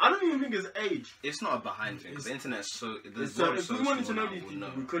behind? I don't even think it's age. It's not a behind thing because the internet is so... So if we wanted to know these people,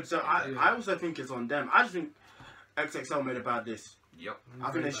 we could. So I also think it's on them. I just think XXL made a bad list. Yep.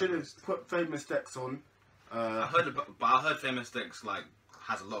 I think they should have put Famous Dex on. I heard Famous Dex like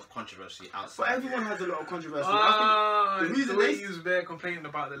has a lot of controversy outside. But everyone has a lot of controversy. I think the reason he was there complaining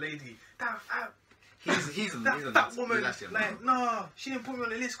about the lady. That woman, like, nah, she didn't put me on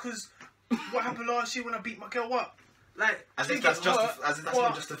the list because what happened last year when I beat my girl up? Like, as if that's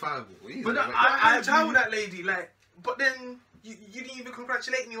not justifiable. But I told that lady, like, but then you didn't even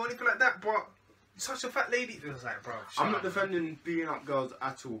congratulate me or anything like that, but such a fat lady. It was like, bro, I'm not defending beating up girls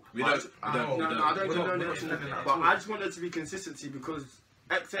at all. I don't condone it. But I just want there to be consistency because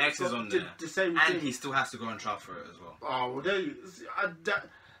X is on there. The same and thing. He still has to go on trial for it as well. Oh,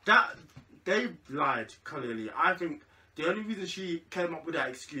 they lied clearly. I think the only reason she came up with that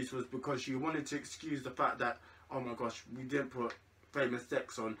excuse was because she wanted to excuse the fact that, oh my gosh, we didn't put Famous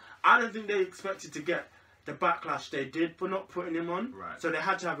Dex on. I don't think they expected to get the backlash they did for not putting him on. Right. So they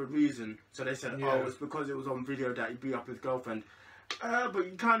had to have a reason. So they said, oh, it's because it was on video that he beat up his girlfriend. But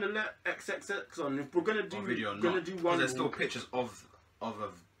you kind of let XXX on. If we're gonna do video, one, there's still pictures of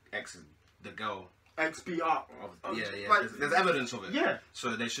X, the girl. X beat up. Like, there's evidence of it. Yeah.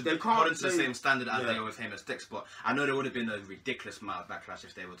 So they should hold it to the same standard as they are with Famous Dex. But I know there would have been a ridiculous amount of backlash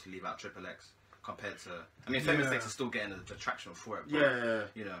if they were to leave out Triple X compared to. I mean, Famous Dex is still getting the traction for it.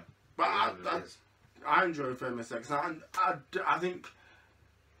 But, you know. But I enjoy Famous X. I think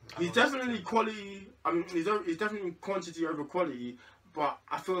he's definitely quality. I mean, he's definitely quantity over quality. But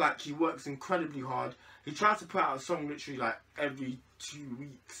I feel like he works incredibly hard. He tries to put out a song literally like every 2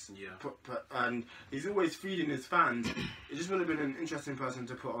 weeks. Yeah. And he's always feeding his fans. It just would have been an interesting person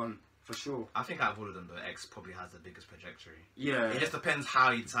to put on, for sure. I think out of all of them, though, X probably has the biggest trajectory. Yeah. It just depends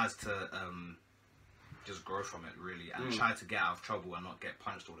how he decides to just grow from it, really, and try to get out of trouble and not get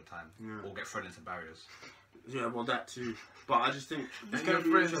punched all the time. Yeah. Or get thrown into barriers. Yeah, well, that too. But I just think it's going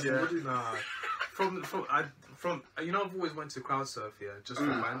to be interesting. Nah. From you know, I've always went to crowd surf, just for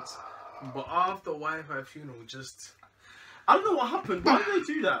bands. But after Wi-Fi funeral, just I don't know what happened. Why did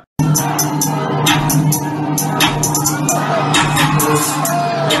they do that?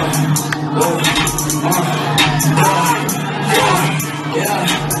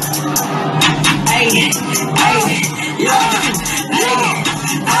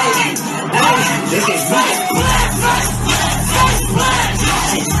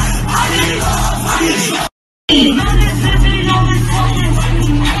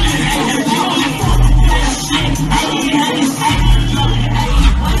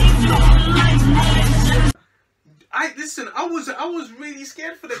 I was really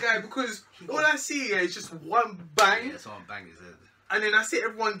scared for the guy because all I see is just one bang. Yeah, someone bang his head. And then I see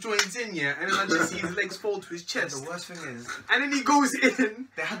everyone joins in, and then I just see his legs fall to his chest. The worst thing is, and then he goes in.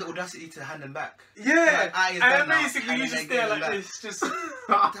 They had the audacity to hand him back. Yeah, like, and basically you just there like this, just.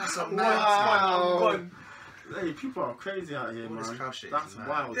 That's a wow. Hey, people are crazy out here, man. That's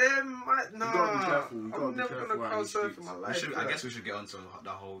wild. No, you gotta be careful. You gotta I'm never gonna crowd surf in my life. I guess we should get onto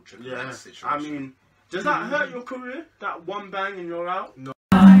the whole trip situation. I mean, does that hurt your career? That one bang and you're out? No.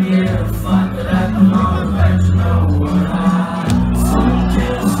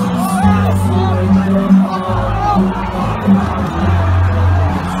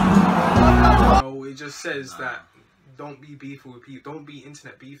 It just says that don't be beefing with people. Don't be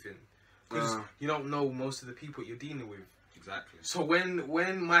internet beefing. Because you don't know most of the people you're dealing with. Exactly. So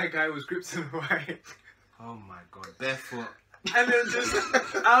when my guy was gripped in the right, oh my god, barefoot, and then just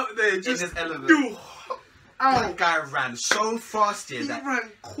out there, just in this elevator, out. That guy ran so fast here He that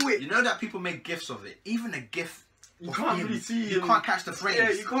ran quick. you know that people make gifs of it. Even a gif, You can't really see you him. can't catch the frames.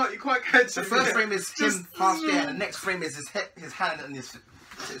 Yeah, you can't catch The him. first frame is him Just past there, and the next frame is his hand and his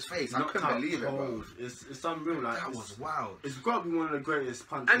face. I knocked couldn't out believe it, bro. cold. It's unreal. Like, That was wild. It's got to be one of the greatest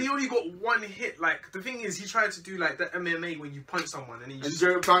punches. And he only got one hit. Like, the thing is, he tried to do like the MMA when you punch someone and he just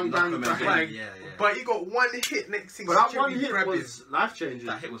bang, knock him bang, again. bang. Yeah. But he got one hit next thing. But that one security hit grabbed was life changing.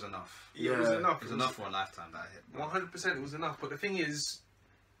 That hit was enough. Yeah, it was enough. It was enough for a lifetime. That hit. 100% it was enough. But the thing is,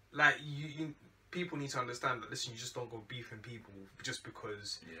 like, you people need to understand that, listen, you just don't go beefing people just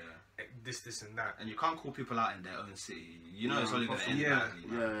because this and that. And you can't call people out in their own city. You know it's only going to end badly.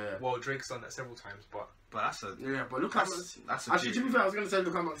 Yeah. Well, Drake's done that several times, but that's a... Yeah, but look how much... That's a Actually, to be fair, I was going to say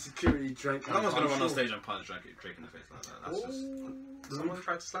look how much security Drake... No one's going to run on stage and punch Drake in the face like that. That's just... Someone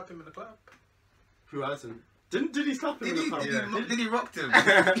tried to slap him in the club. Who hasn't? Did he slap him in the club? Did he rock him?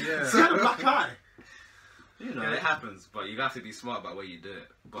 Yeah. He had a black eye. You know, it happens, but you have to be smart about where you do it.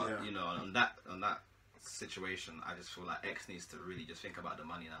 But, you know, on that situation, I just feel like X needs to really just think about the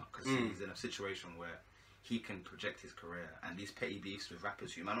money now, because he's in a situation where he can project his career, and these petty beefs with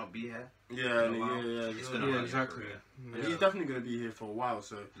rappers who might not be here. It's gonna hurt exactly. his career. And he's definitely going to be here for a while,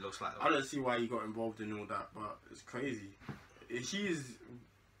 so It looks like I don't see why he got involved in all that, but it's crazy. He's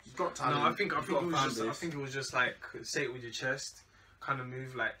got talent. No, I think it was just like, say it with your chest, kind of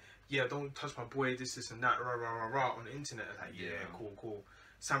move like, yeah, don't touch my boy, this and that, rah rah rah rah on the internet. Like, yeah, cool.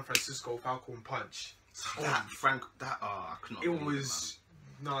 San Francisco Falcon Punch. I could not. It was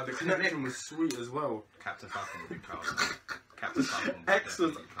the connection was sweet as well. Captain Falcon would be proud. Captain Falcon. X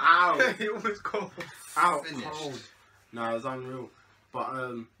was out. It was cold. Out Finished. cold. Nah, it was unreal.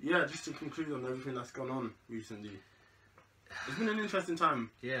 But yeah, just to conclude on everything that's gone on recently, it's been an interesting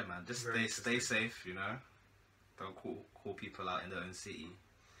time. Yeah, man. Just stay safe. You know, don't call people out in their own city,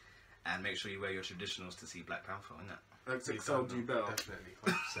 and make sure you wear your traditionals to see Black Panther. Innit? XXL do better. Definitely,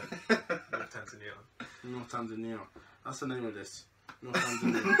 100%. North Tanzania. North Tanzania. That's the name of this. North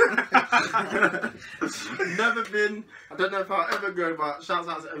Tanzania. Never been. I don't know if I'll ever go, but shouts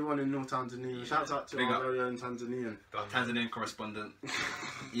out to everyone in North Tanzania. Yeah. Shouts out to Big our up. very own Tanzanian. Our Tanzanian correspondent,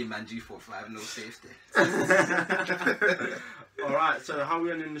 E-Man G45, no safety. Alright, so how are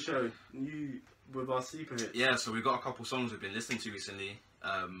we ending the show? You with our sleeper hits? Yeah, so we've got a couple songs we've been listening to recently.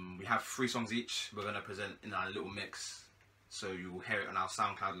 We have 3 songs each. We're going to present in our little mix, so you will hear it on our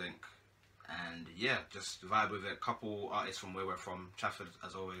SoundCloud link. And yeah, just vibe with it. Couple artists from where we're from, Chafford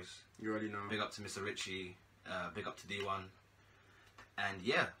as always. You already know. Big up to Mr. Richie, big up to D1. And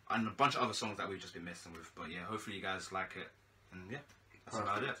yeah, and a bunch of other songs that we've just been messing with. But yeah, hopefully you guys like it. And yeah, that's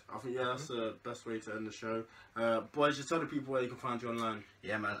about it. I think that's the best way to end the show. Boys, just tell the people where you can find you online.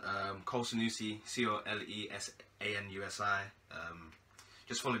 Yeah, man. Cole Sanusi, COLESANUSI.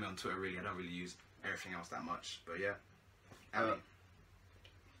 Just follow me on Twitter, really. I don't really use everything else that much. But yeah.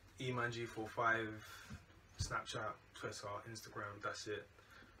 E-Man G45, Snapchat, Twitter, Instagram, that's it.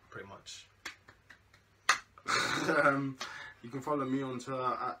 Pretty much. You can follow me on Twitter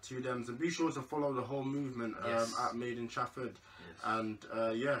at 2Dems, and be sure to follow the whole movement at Made in Chafford. And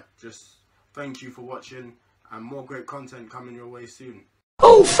yeah, just thank you for watching, and more great content coming your way soon.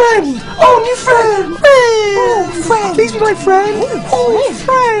 Oh, friend! Oh, new friend! Oh, friend! Please be my friend! Oh,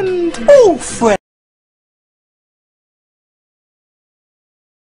 friend! Oh, friend!